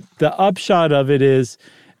 But the upshot of it is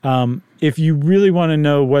if you really want to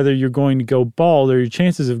know whether you're going to go bald or your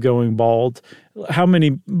chances of going bald, how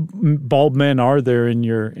many bald men are there in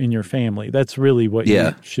your family? That's really what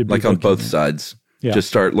you should be like on both sides. Yeah. Just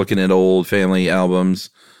start looking at old family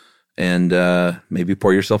albums and maybe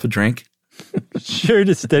pour yourself a drink. Sure,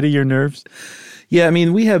 to steady your nerves. Yeah, I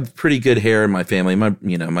mean, we have pretty good hair in my family.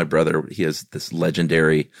 My brother, he has this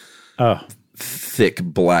legendary thick,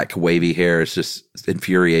 black, wavy hair. It's just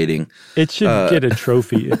infuriating. It should get a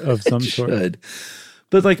trophy of some sort. Should.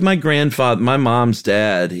 But like my grandfather, my mom's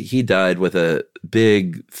dad, he died with a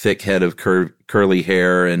big, thick head of curly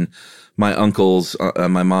hair. And my uncles,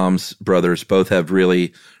 my mom's brothers, both have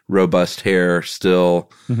really robust hair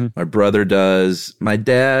still. My brother does. My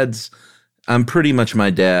dad's, I'm pretty much my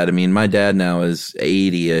dad. I mean, my dad now is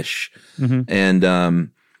 80-ish. And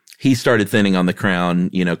he started thinning on the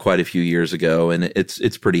crown, quite a few years ago, and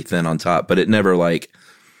it's pretty thin on top, but it never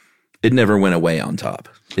went away on top.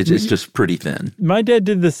 It's just pretty thin. My dad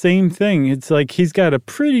did the same thing. It's like he's got a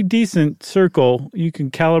pretty decent circle. You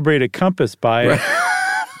can calibrate a compass by it.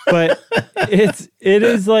 But it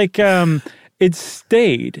is like it's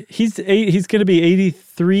stayed. He's going to be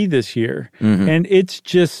 83 this year, and it's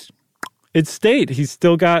stayed. He's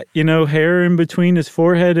still got, hair in between his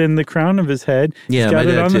forehead and the crown of his head. Yeah, he's got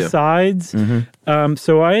it on too. The sides.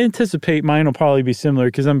 So I anticipate mine will probably be similar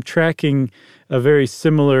because I'm tracking a very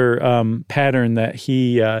similar pattern that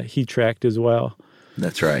he tracked as well.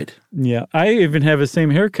 That's right. Yeah. I even have the same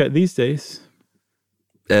haircut these days.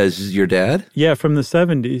 As your dad? Yeah, from the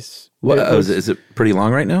 70s. What, is it pretty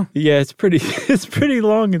long right now? Yeah, it's pretty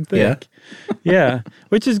long and thick. Yeah,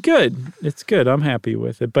 which is good. It's good. I'm happy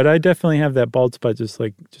with it. But I definitely have that bald spot just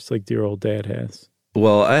like dear old dad has.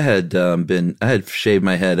 Well, I had shaved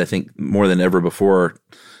my head, I think, more than ever before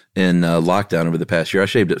in lockdown over the past year. I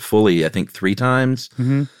shaved it fully, I think, 3 times,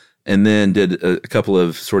 and then did a couple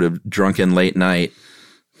of sort of drunken late night,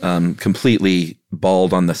 completely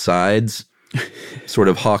bald on the sides. Sort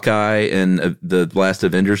of Hawkeye and the last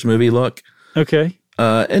Avengers movie look. Okay.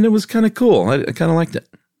 And it was kind of cool. I kind of liked it.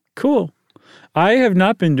 Cool. I have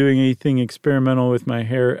not been doing anything experimental with my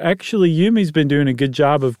hair. Actually, Yumi's been doing a good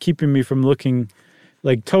job of keeping me from looking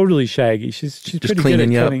like totally shaggy. She's pretty good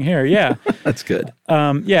at cutting hair. Yeah. That's good.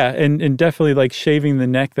 Yeah, and definitely like shaving the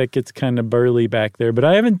neck that gets kind of burly back there. But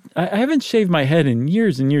I haven't shaved my head in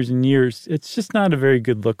years and years and years. It's just not a very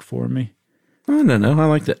good look for me. I don't know. I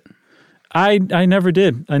liked it. I never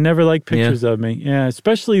did. I never liked pictures of me. Yeah,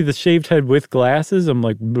 especially the shaved head with glasses. I'm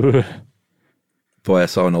like, bleh. Boy, I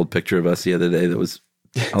saw an old picture of us the other day that was,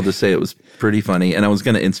 I'll just say it was pretty funny. And I was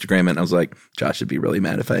going to Instagram it, and I was like, Josh would be really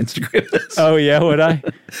mad if I Instagram this. Oh, yeah, would I?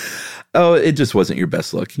 Oh, it just wasn't your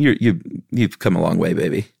best look. You've come a long way,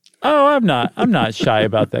 baby. Oh, I'm not shy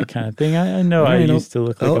about that kind of thing. I know I used to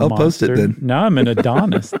look like a monster. I'll post it then. Now I'm an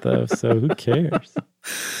Adonis, though, so who cares?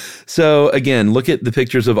 So again, look at the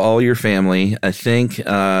pictures of all your family. I think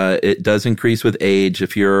it does increase with age.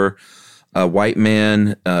 If you're a white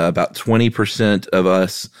man, about 20% of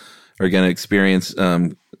us are going to experience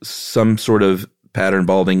some sort of pattern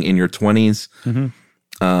balding in your 20s.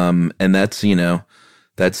 And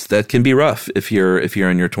that's, that can be rough if you're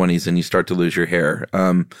in your 20s and you start to lose your hair.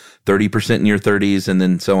 30% in your 30s, and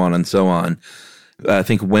then so on and so on. I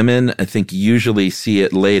think women, usually see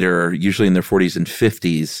it later, usually in their 40s and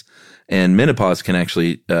 50s, and menopause can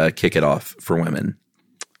actually kick it off for women.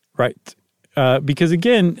 Right. Because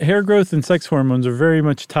again, hair growth and sex hormones are very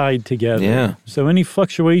much tied together. Yeah. So any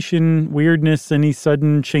fluctuation, weirdness, any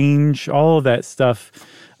sudden change, all of that stuff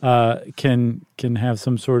can have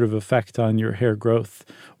some sort of effect on your hair growth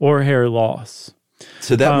or hair loss.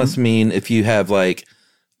 So that must mean if you have like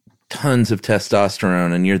tons of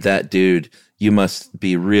testosterone and you're that dude, you must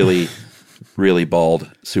be really, really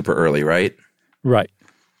bald super early, right? Right.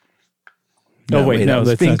 No,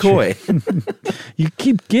 that's being coy. You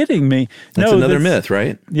keep getting me. That's another myth,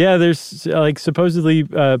 right? Yeah, there's like supposedly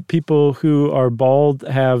people who are bald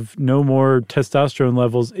have no more testosterone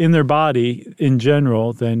levels in their body in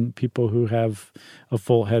general than people who have a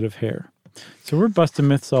full head of hair. So we're busting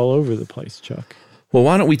myths all over the place, Chuck. Well,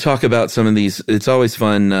 why don't we talk about some of these? It's always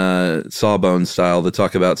fun, Sawbones style, to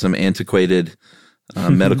talk about some antiquated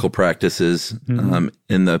medical practices. In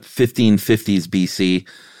the 1550s BC,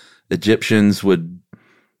 Egyptians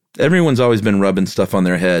everyone's always been rubbing stuff on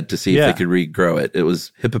their head to see if they could regrow it. It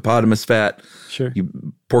was hippopotamus fat,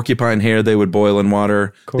 porcupine hair they would boil in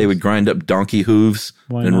water. They would grind up donkey hooves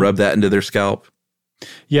and rub that into their scalp.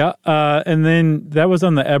 Yeah, and then that was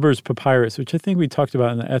on the Ebers Papyrus, which I think we talked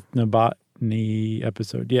about in the ethnobotany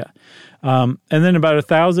episode, and then about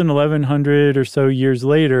 1,100 or so years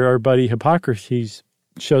later, our buddy Hippocrates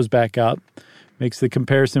shows back up, makes the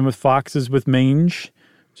comparison with foxes with mange,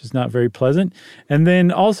 which is not very pleasant, and then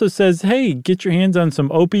also says, hey, get your hands on some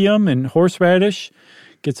opium and horseradish,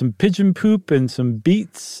 get some pigeon poop and some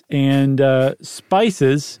beets and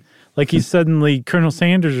spices, like he's suddenly Colonel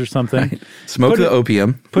Sanders or something. Right. Smoke the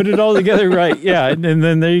opium. Put it all together, right, yeah, and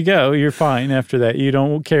then there you go. You're fine after that. You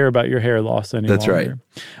don't care about your hair loss anymore. That's right.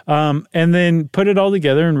 And then put it all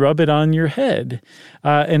together and rub it on your head.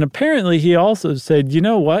 And apparently he also said, you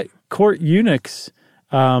know what? Court eunuchs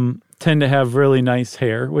tend to have really nice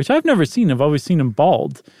hair, which I've never seen. I've always seen them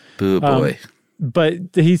bald. Boo boy. But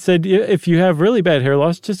he said, if you have really bad hair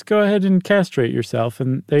loss, just go ahead and castrate yourself.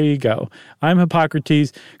 And there you go. I'm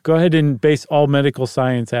Hippocrates. Go ahead and base all medical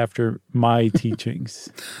science after my teachings.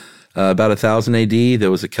 About 1000 AD, there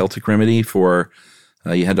was a Celtic remedy for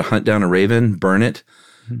you had to hunt down a raven, burn it,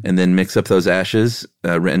 and then mix up those ashes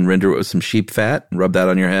and render it with some sheep fat and rub that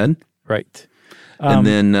on your head. Right. And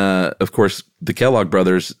then, of course, the Kellogg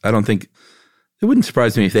brothers, I don't think, it wouldn't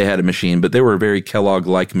surprise me if they had a machine, but they were very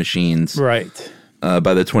Kellogg-like machines. Right.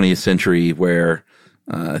 By the 20th century, where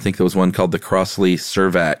I think there was one called the Crossley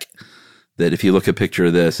Servac, that if you look at a picture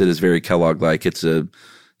of this, it is very Kellogg-like. It's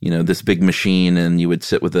this big machine, and you would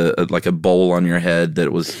sit with a bowl on your head that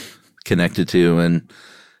it was connected to, and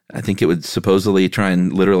I think it would supposedly try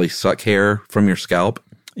and literally suck hair from your scalp.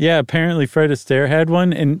 Yeah, apparently Fred Astaire had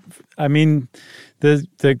one, and I mean,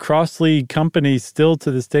 the Crossley company still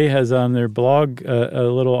to this day has on their blog a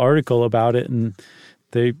little article about it, and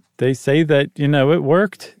they say that, it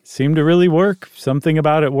worked, seemed to really work. Something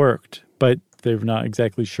about it worked, but they're not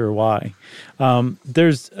exactly sure why.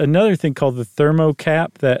 There's another thing called the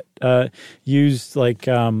thermocap that used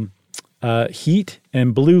heat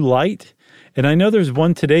and blue light, and I know there's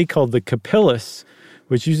one today called the Capillus,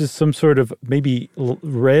 which uses some sort of maybe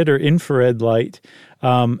red or infrared light.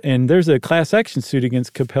 And there's a class action suit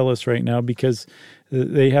against Capillus right now because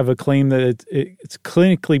they have a claim that it's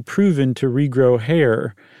clinically proven to regrow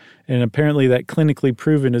hair. And apparently that clinically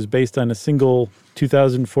proven is based on a single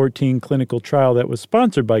 2014 clinical trial that was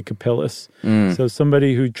sponsored by Capillus. So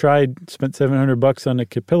somebody who spent $700 on a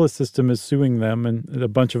Capillus system is suing them, and a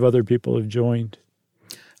bunch of other people have joined.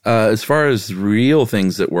 As far as real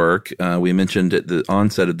things that work, we mentioned at the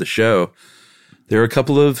onset of the show, there are a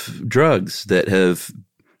couple of drugs that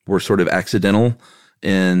were sort of accidental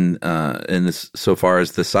in this, so far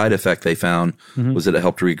as the side effect they found was that it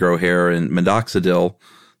helped regrow hair. And minoxidil,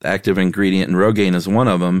 the active ingredient in Rogaine, is one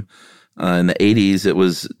of them. In the 80s, it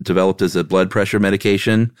was developed as a blood pressure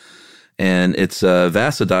medication. and it's a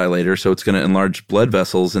vasodilator, so it's going to enlarge blood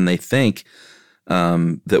vessels, and they think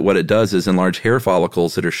that what it does is enlarge hair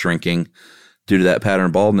follicles that are shrinking due to that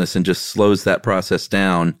pattern baldness and just slows that process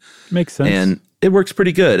down. Makes sense. And it works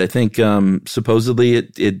pretty good. I think supposedly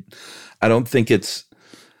I don't think it's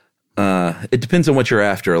it depends on what you're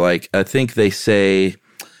after. Like, I think they say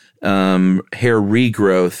hair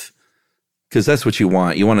regrowth, because that's what you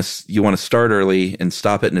want. You want to start early and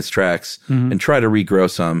stop it in its tracks and try to regrow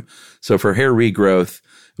some. So for hair regrowth,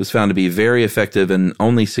 it was found to be very effective in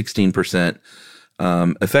only 16%,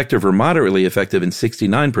 effective or moderately effective in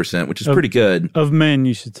 69%, which is pretty good. Of men,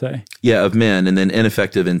 you should say. Yeah, of men, and then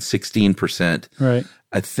ineffective in 16%. Right.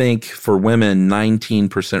 I think for women,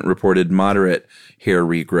 19% reported moderate hair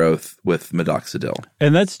regrowth with minoxidil.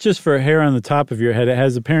 And that's just for hair on the top of your head. It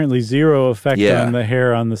has apparently zero effect Yeah. on the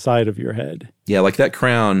hair on the side of your head. Yeah, like that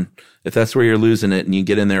crown, if that's where you're losing it and you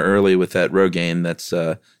get in there early with that Rogaine, that's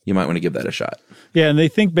you might want to give that a shot. Yeah, and they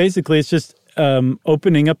think basically it's just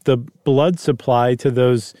opening up the blood supply to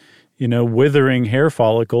those, withering hair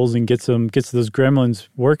follicles and gets those gremlins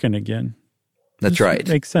working again. That's right.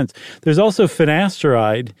 Makes sense. There's also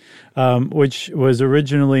finasteride, which was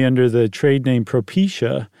originally under the trade name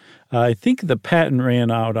Propecia. I think the patent ran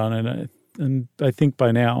out on it, and I think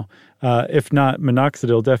by now. If not,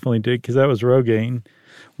 minoxidil definitely did, because that was Rogaine.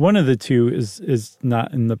 One of the two is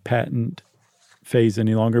not in the patent phase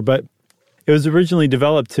any longer, but it was originally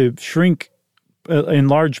developed to shrink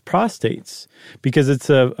enlarge prostates because it's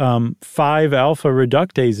a 5-alpha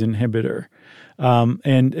reductase inhibitor.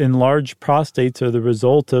 And enlarged prostates are the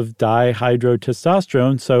result of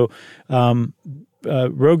dihydrotestosterone. So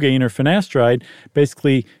Rogaine or finasteride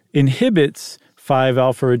basically inhibits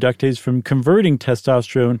 5-alpha reductase from converting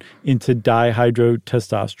testosterone into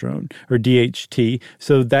dihydrotestosterone, or DHT.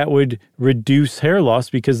 So that would reduce hair loss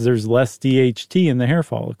because there's less DHT in the hair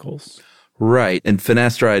follicles. Right. And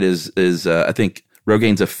finasteride is I think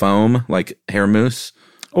Rogaine's a foam, like hair mousse.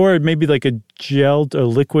 Or maybe like a gel or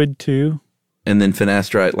liquid too. And then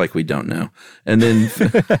finasteride, like we don't know. And then,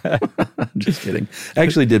 I'm just kidding. I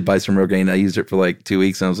actually did buy some Rogaine. I used it for like 2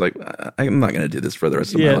 weeks, and I was like, I'm not going to do this for the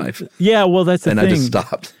rest of my life. Yeah, well, that's the thing. And I just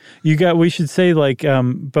stopped. We should say like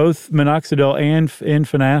both minoxidil and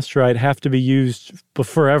finasteride have to be used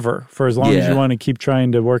forever for as long as you want to keep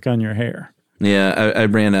trying to work on your hair. Yeah, I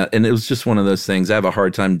ran out, and it was just one of those things. I have a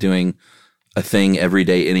hard time doing a thing every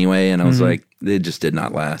day anyway, and I was like, it just did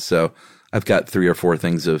not last. So I've got 3 or 4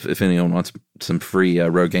 things of, if anyone wants some free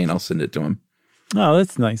Rogaine, I'll send it to them. Oh,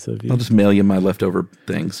 that's nice of you. I'll just mail you my leftover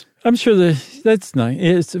things. I'm sure that's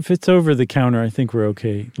nice. If it's over the counter, I think we're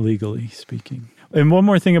okay, legally speaking. And one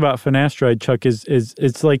more thing about finasteride, Chuck, is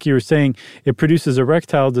it's like you were saying, it produces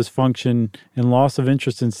erectile dysfunction and loss of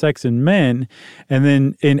interest in sex in men. And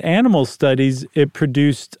then in animal studies, it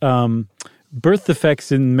produced birth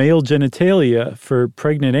defects in male genitalia for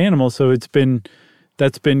pregnant animals. So that's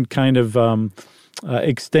been kind of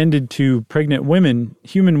extended to pregnant women,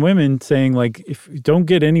 human women, saying like, if don't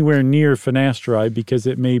get anywhere near finasteride because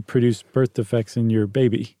it may produce birth defects in your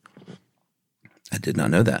baby. I did not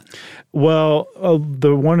know that. Well,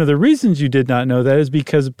 one of the reasons you did not know that is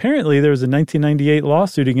because apparently there was a 1998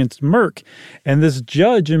 lawsuit against Merck, and this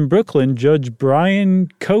judge in Brooklyn, Judge Brian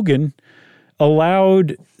Cogan,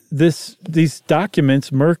 allowed these documents,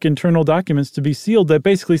 Merck internal documents, to be sealed that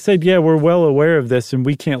basically said, yeah, we're well aware of this and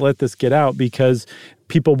we can't let this get out because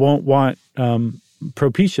people won't want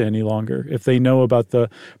Propecia any longer if they know about the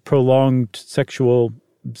prolonged sexual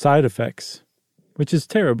side effects, which is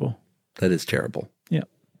terrible. That is terrible. Yeah.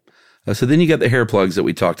 So then you got the hair plugs that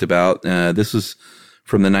we talked about. This was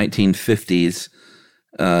from the 1950s.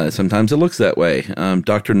 Sometimes it looks that way.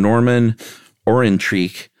 Dr. Norman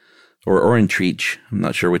Orentreich, I'm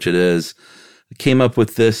not sure which it is, came up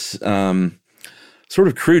with this sort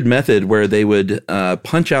of crude method where they would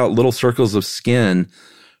punch out little circles of skin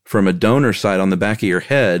from a donor site on the back of your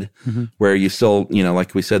head, where you still,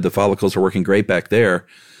 like we said, the follicles are working great back there.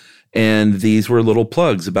 And these were little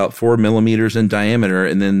plugs about 4 millimeters in diameter.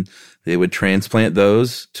 And then they would transplant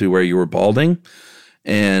those to where you were balding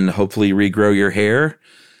and hopefully regrow your hair.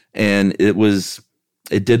 And it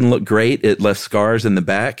didn't look great. It left scars in the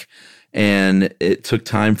back, and it took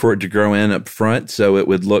time for it to grow in up front. So it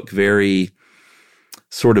would look very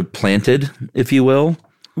sort of planted, if you will.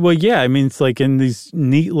 Well, yeah. I mean, it's like in these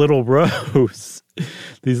neat little rows,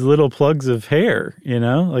 these little plugs of hair,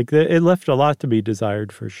 like it left a lot to be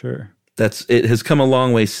desired for sure. It has come a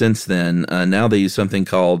long way since then. Now they use something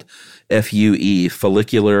called FUE,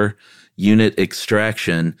 follicular unit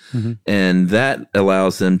extraction, and that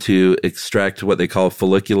allows them to extract what they call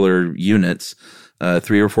follicular units,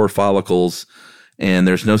 3 or 4 follicles, and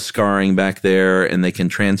there's no scarring back there, and they can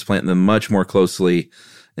transplant them much more closely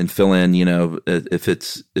and fill in,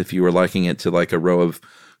 if you were liking it to like a row of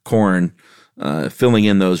corn, filling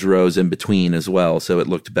in those rows in between as well, so it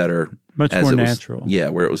looked better. Much more natural.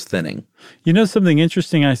 Where it was thinning. Something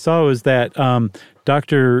interesting I saw was that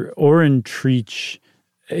Dr. Ohrentriech,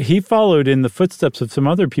 he followed in the footsteps of some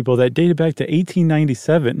other people that dated back to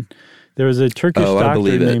 1897. There was a Turkish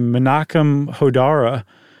doctor named Menachem Hodara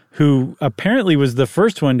who apparently was the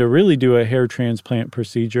first one to really do a hair transplant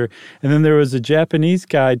procedure. And then there was a Japanese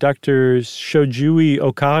guy, Dr. Shojui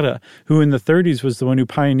Okada, who in the 30s was the one who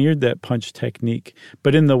pioneered that punch technique.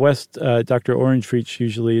 But in the West, Dr. Ohrentriech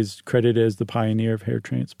usually is credited as the pioneer of hair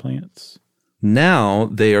transplants. Now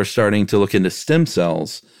they are starting to look into stem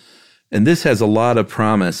cells. And this has a lot of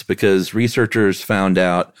promise because researchers found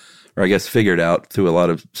out, or I guess figured out through a lot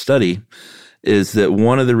of study, is that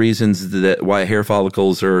one of the reasons that why hair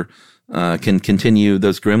follicles are can continue,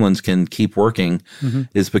 those gremlins can keep working,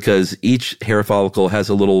 is because each hair follicle has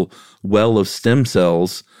a little well of stem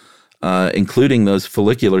cells, including those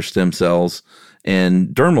follicular stem cells and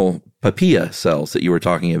dermal papilla cells that you were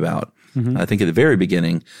talking about, I think at the very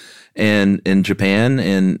beginning. And in Japan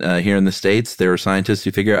and here in the States, there are scientists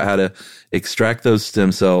who figure out how to extract those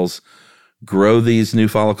stem cells, grow these new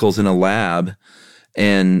follicles in a lab.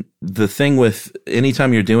 And the thing with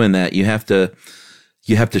anytime you're doing that, you have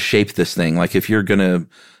to shape this thing. Like if you're going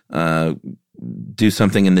to do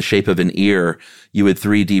something in the shape of an ear, you would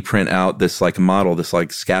 3D print out this like model, this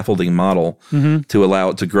like scaffolding model to allow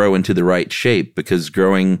it to grow into the right shape, because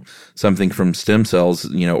growing something from stem cells,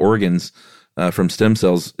 organs from stem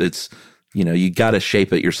cells, it's, you got to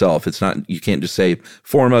shape it yourself. It's not, you can't just say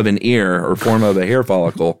form of an ear or form of a hair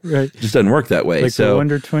follicle. Right. It just doesn't work that way. Like the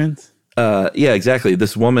Wonder Twins? Yeah, exactly.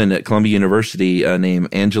 This woman at Columbia University named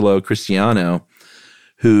Angelo Cristiano,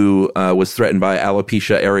 who was threatened by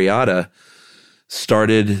alopecia areata,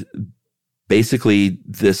 started basically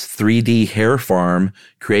this 3D hair farm,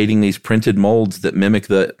 creating these printed molds that mimic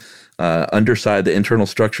the underside, the internal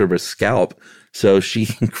structure of a scalp. So she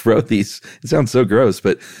can grow these, it sounds so gross,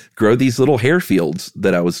 but grow these little hair fields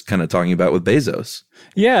that I was kind of talking about with Bezos.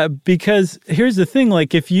 Yeah, because here's the thing,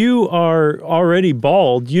 like if you are already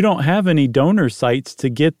bald, you don't have any donor sites to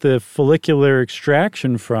get the follicular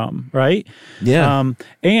extraction from, right? Yeah.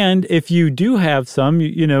 And if you do have some,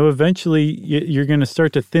 eventually you're going to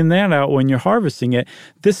start to thin that out when you're harvesting it.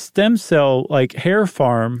 This stem cell like hair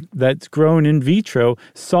farm that's grown in vitro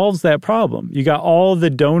solves that problem. You got all the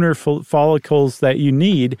donor follicles that you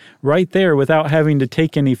need right there without having to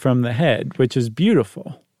take any from the head, which is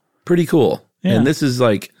beautiful. Pretty cool. Yeah. And this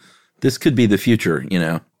could be the future,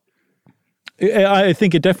 I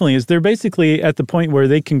think it definitely is. They're basically at the point where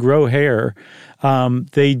they can grow hair.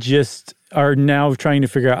 They just are now trying to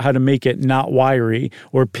figure out how to make it not wiry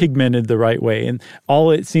or pigmented the right way. And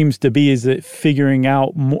all it seems to be is that figuring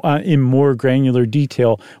out in more granular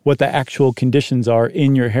detail what the actual conditions are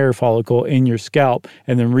in your hair follicle, in your scalp,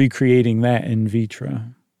 and then recreating that in vitro.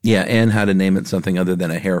 Yeah, and how to name it something other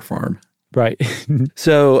than a hair farm. Right.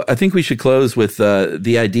 So I think we should close with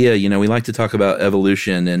the idea, we like to talk about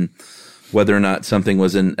evolution and whether or not something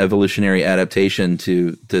was an evolutionary adaptation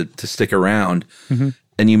to stick around.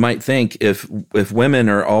 And you might think if women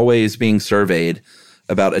are always being surveyed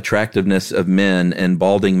about attractiveness of men and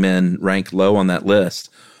balding men rank low on that list,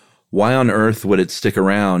 why on earth would it stick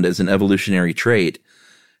around as an evolutionary trait?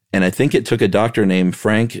 And I think it took a doctor named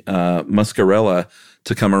Frank Muscarella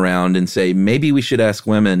to come around and say, maybe we should ask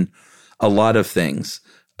women a lot of things,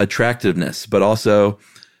 attractiveness, but also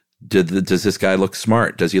does this guy look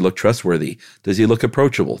smart? Does he look trustworthy? Does he look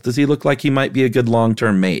approachable? Does he look like he might be a good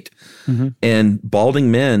long-term mate? And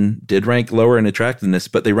balding men did rank lower in attractiveness,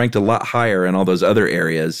 but they ranked a lot higher in all those other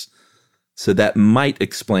areas. So that might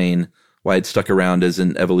explain why it stuck around as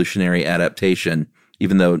an evolutionary adaptation,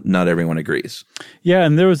 even though not everyone agrees. Yeah,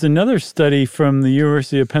 and there was another study from the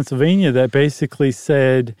University of Pennsylvania that basically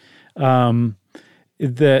said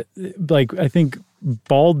that, like, I think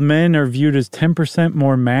bald men are viewed as 10%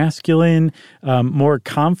 more masculine, more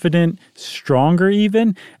confident, stronger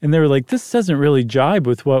even. And they were like, this doesn't really jibe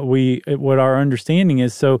with what our understanding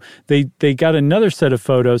is. So they got another set of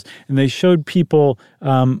photos and they showed people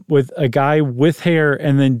with a guy with hair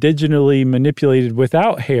and then digitally manipulated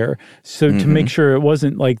without hair. So to make sure it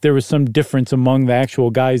wasn't like there was some difference among the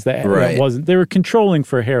actual guys that wasn't. They were controlling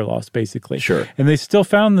for hair loss, basically. Sure. And they still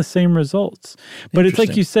found the same results. But it's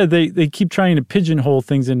like you said, they keep trying to pigeonhole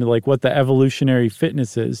things into like what the evolutionary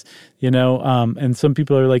fitness is, and some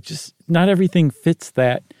people are like, just not everything fits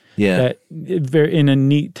that Yeah. In a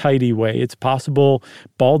neat, tidy way. It's possible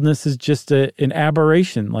baldness is just an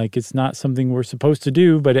aberration. Like it's not something we're supposed to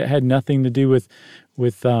do, but it had nothing to do with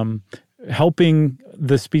helping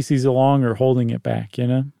the species along or holding it back, you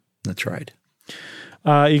know? That's right.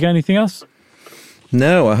 You got anything else?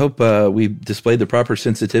 No, I hope we displayed the proper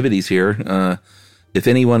sensitivities here. If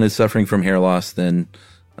anyone is suffering from hair loss, then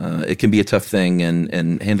it can be a tough thing,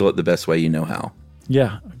 and handle it the best way you know how.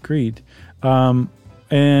 Yeah, agreed.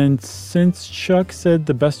 And since Chuck said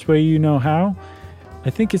the best way you know how, I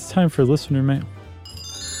think it's time for listener mail.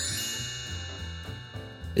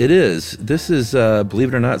 It is. This is,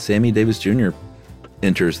 believe it or not, Sammy Davis Jr.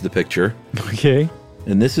 enters the picture. Okay.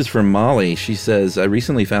 And this is from Molly. She says, I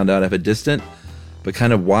recently found out I have a distant but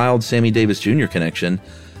kind of wild Sammy Davis Jr. connection.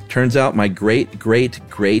 Turns out my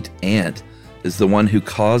great-great-great-aunt is the one who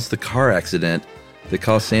caused the car accident that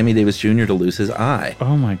caused Sammy Davis Jr. to lose his eye.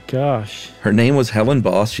 Oh my gosh. Her name was Helen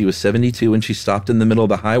Boss. She was 72 when she stopped in the middle of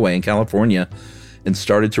the highway in California and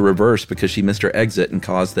started to reverse because she missed her exit and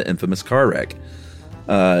caused the infamous car wreck.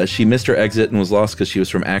 She missed her exit and was lost because she was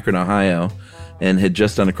from Akron, Ohio, and had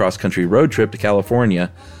just done a cross-country road trip to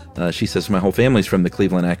California. She says, my whole family's from the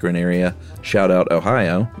Cleveland, Akron area. Shout out,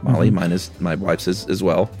 Ohio. Molly, my wife's as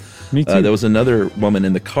well. Me too. There was another woman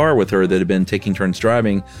in the car with her that had been taking turns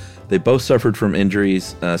driving. They both suffered from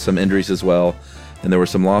injuries, some injuries as well, and there were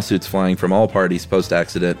some lawsuits flying from all parties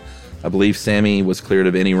post-accident. I believe Sammy was cleared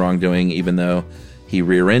of any wrongdoing, even though he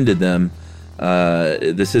rear-ended them.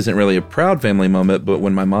 This isn't really a proud family moment, but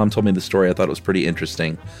when my mom told me the story, I thought it was pretty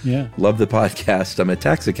interesting. Yeah. Love the podcast. I'm a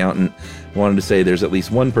tax accountant. Wanted to say there's at least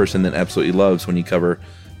one person that absolutely loves when you cover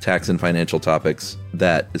tax and financial topics.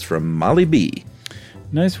 That is from Molly B.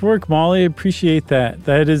 Nice work, Molly. Appreciate that.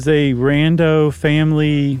 That is a rando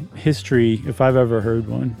family history, if I've ever heard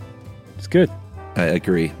one. It's good. I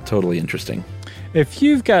agree. Totally interesting. If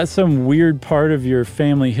you've got some weird part of your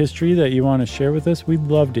family history that you want to share with us, we'd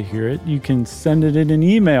love to hear it. You can send it in an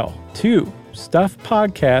email to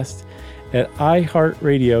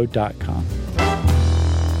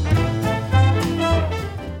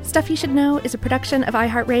stuffpodcast@iheartradio.com. Stuff You Should Know is a production of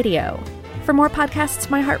iHeartRadio. For more podcasts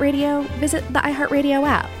from iHeartRadio, visit the iHeartRadio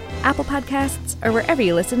app, Apple Podcasts, or wherever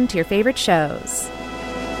you listen to your favorite shows.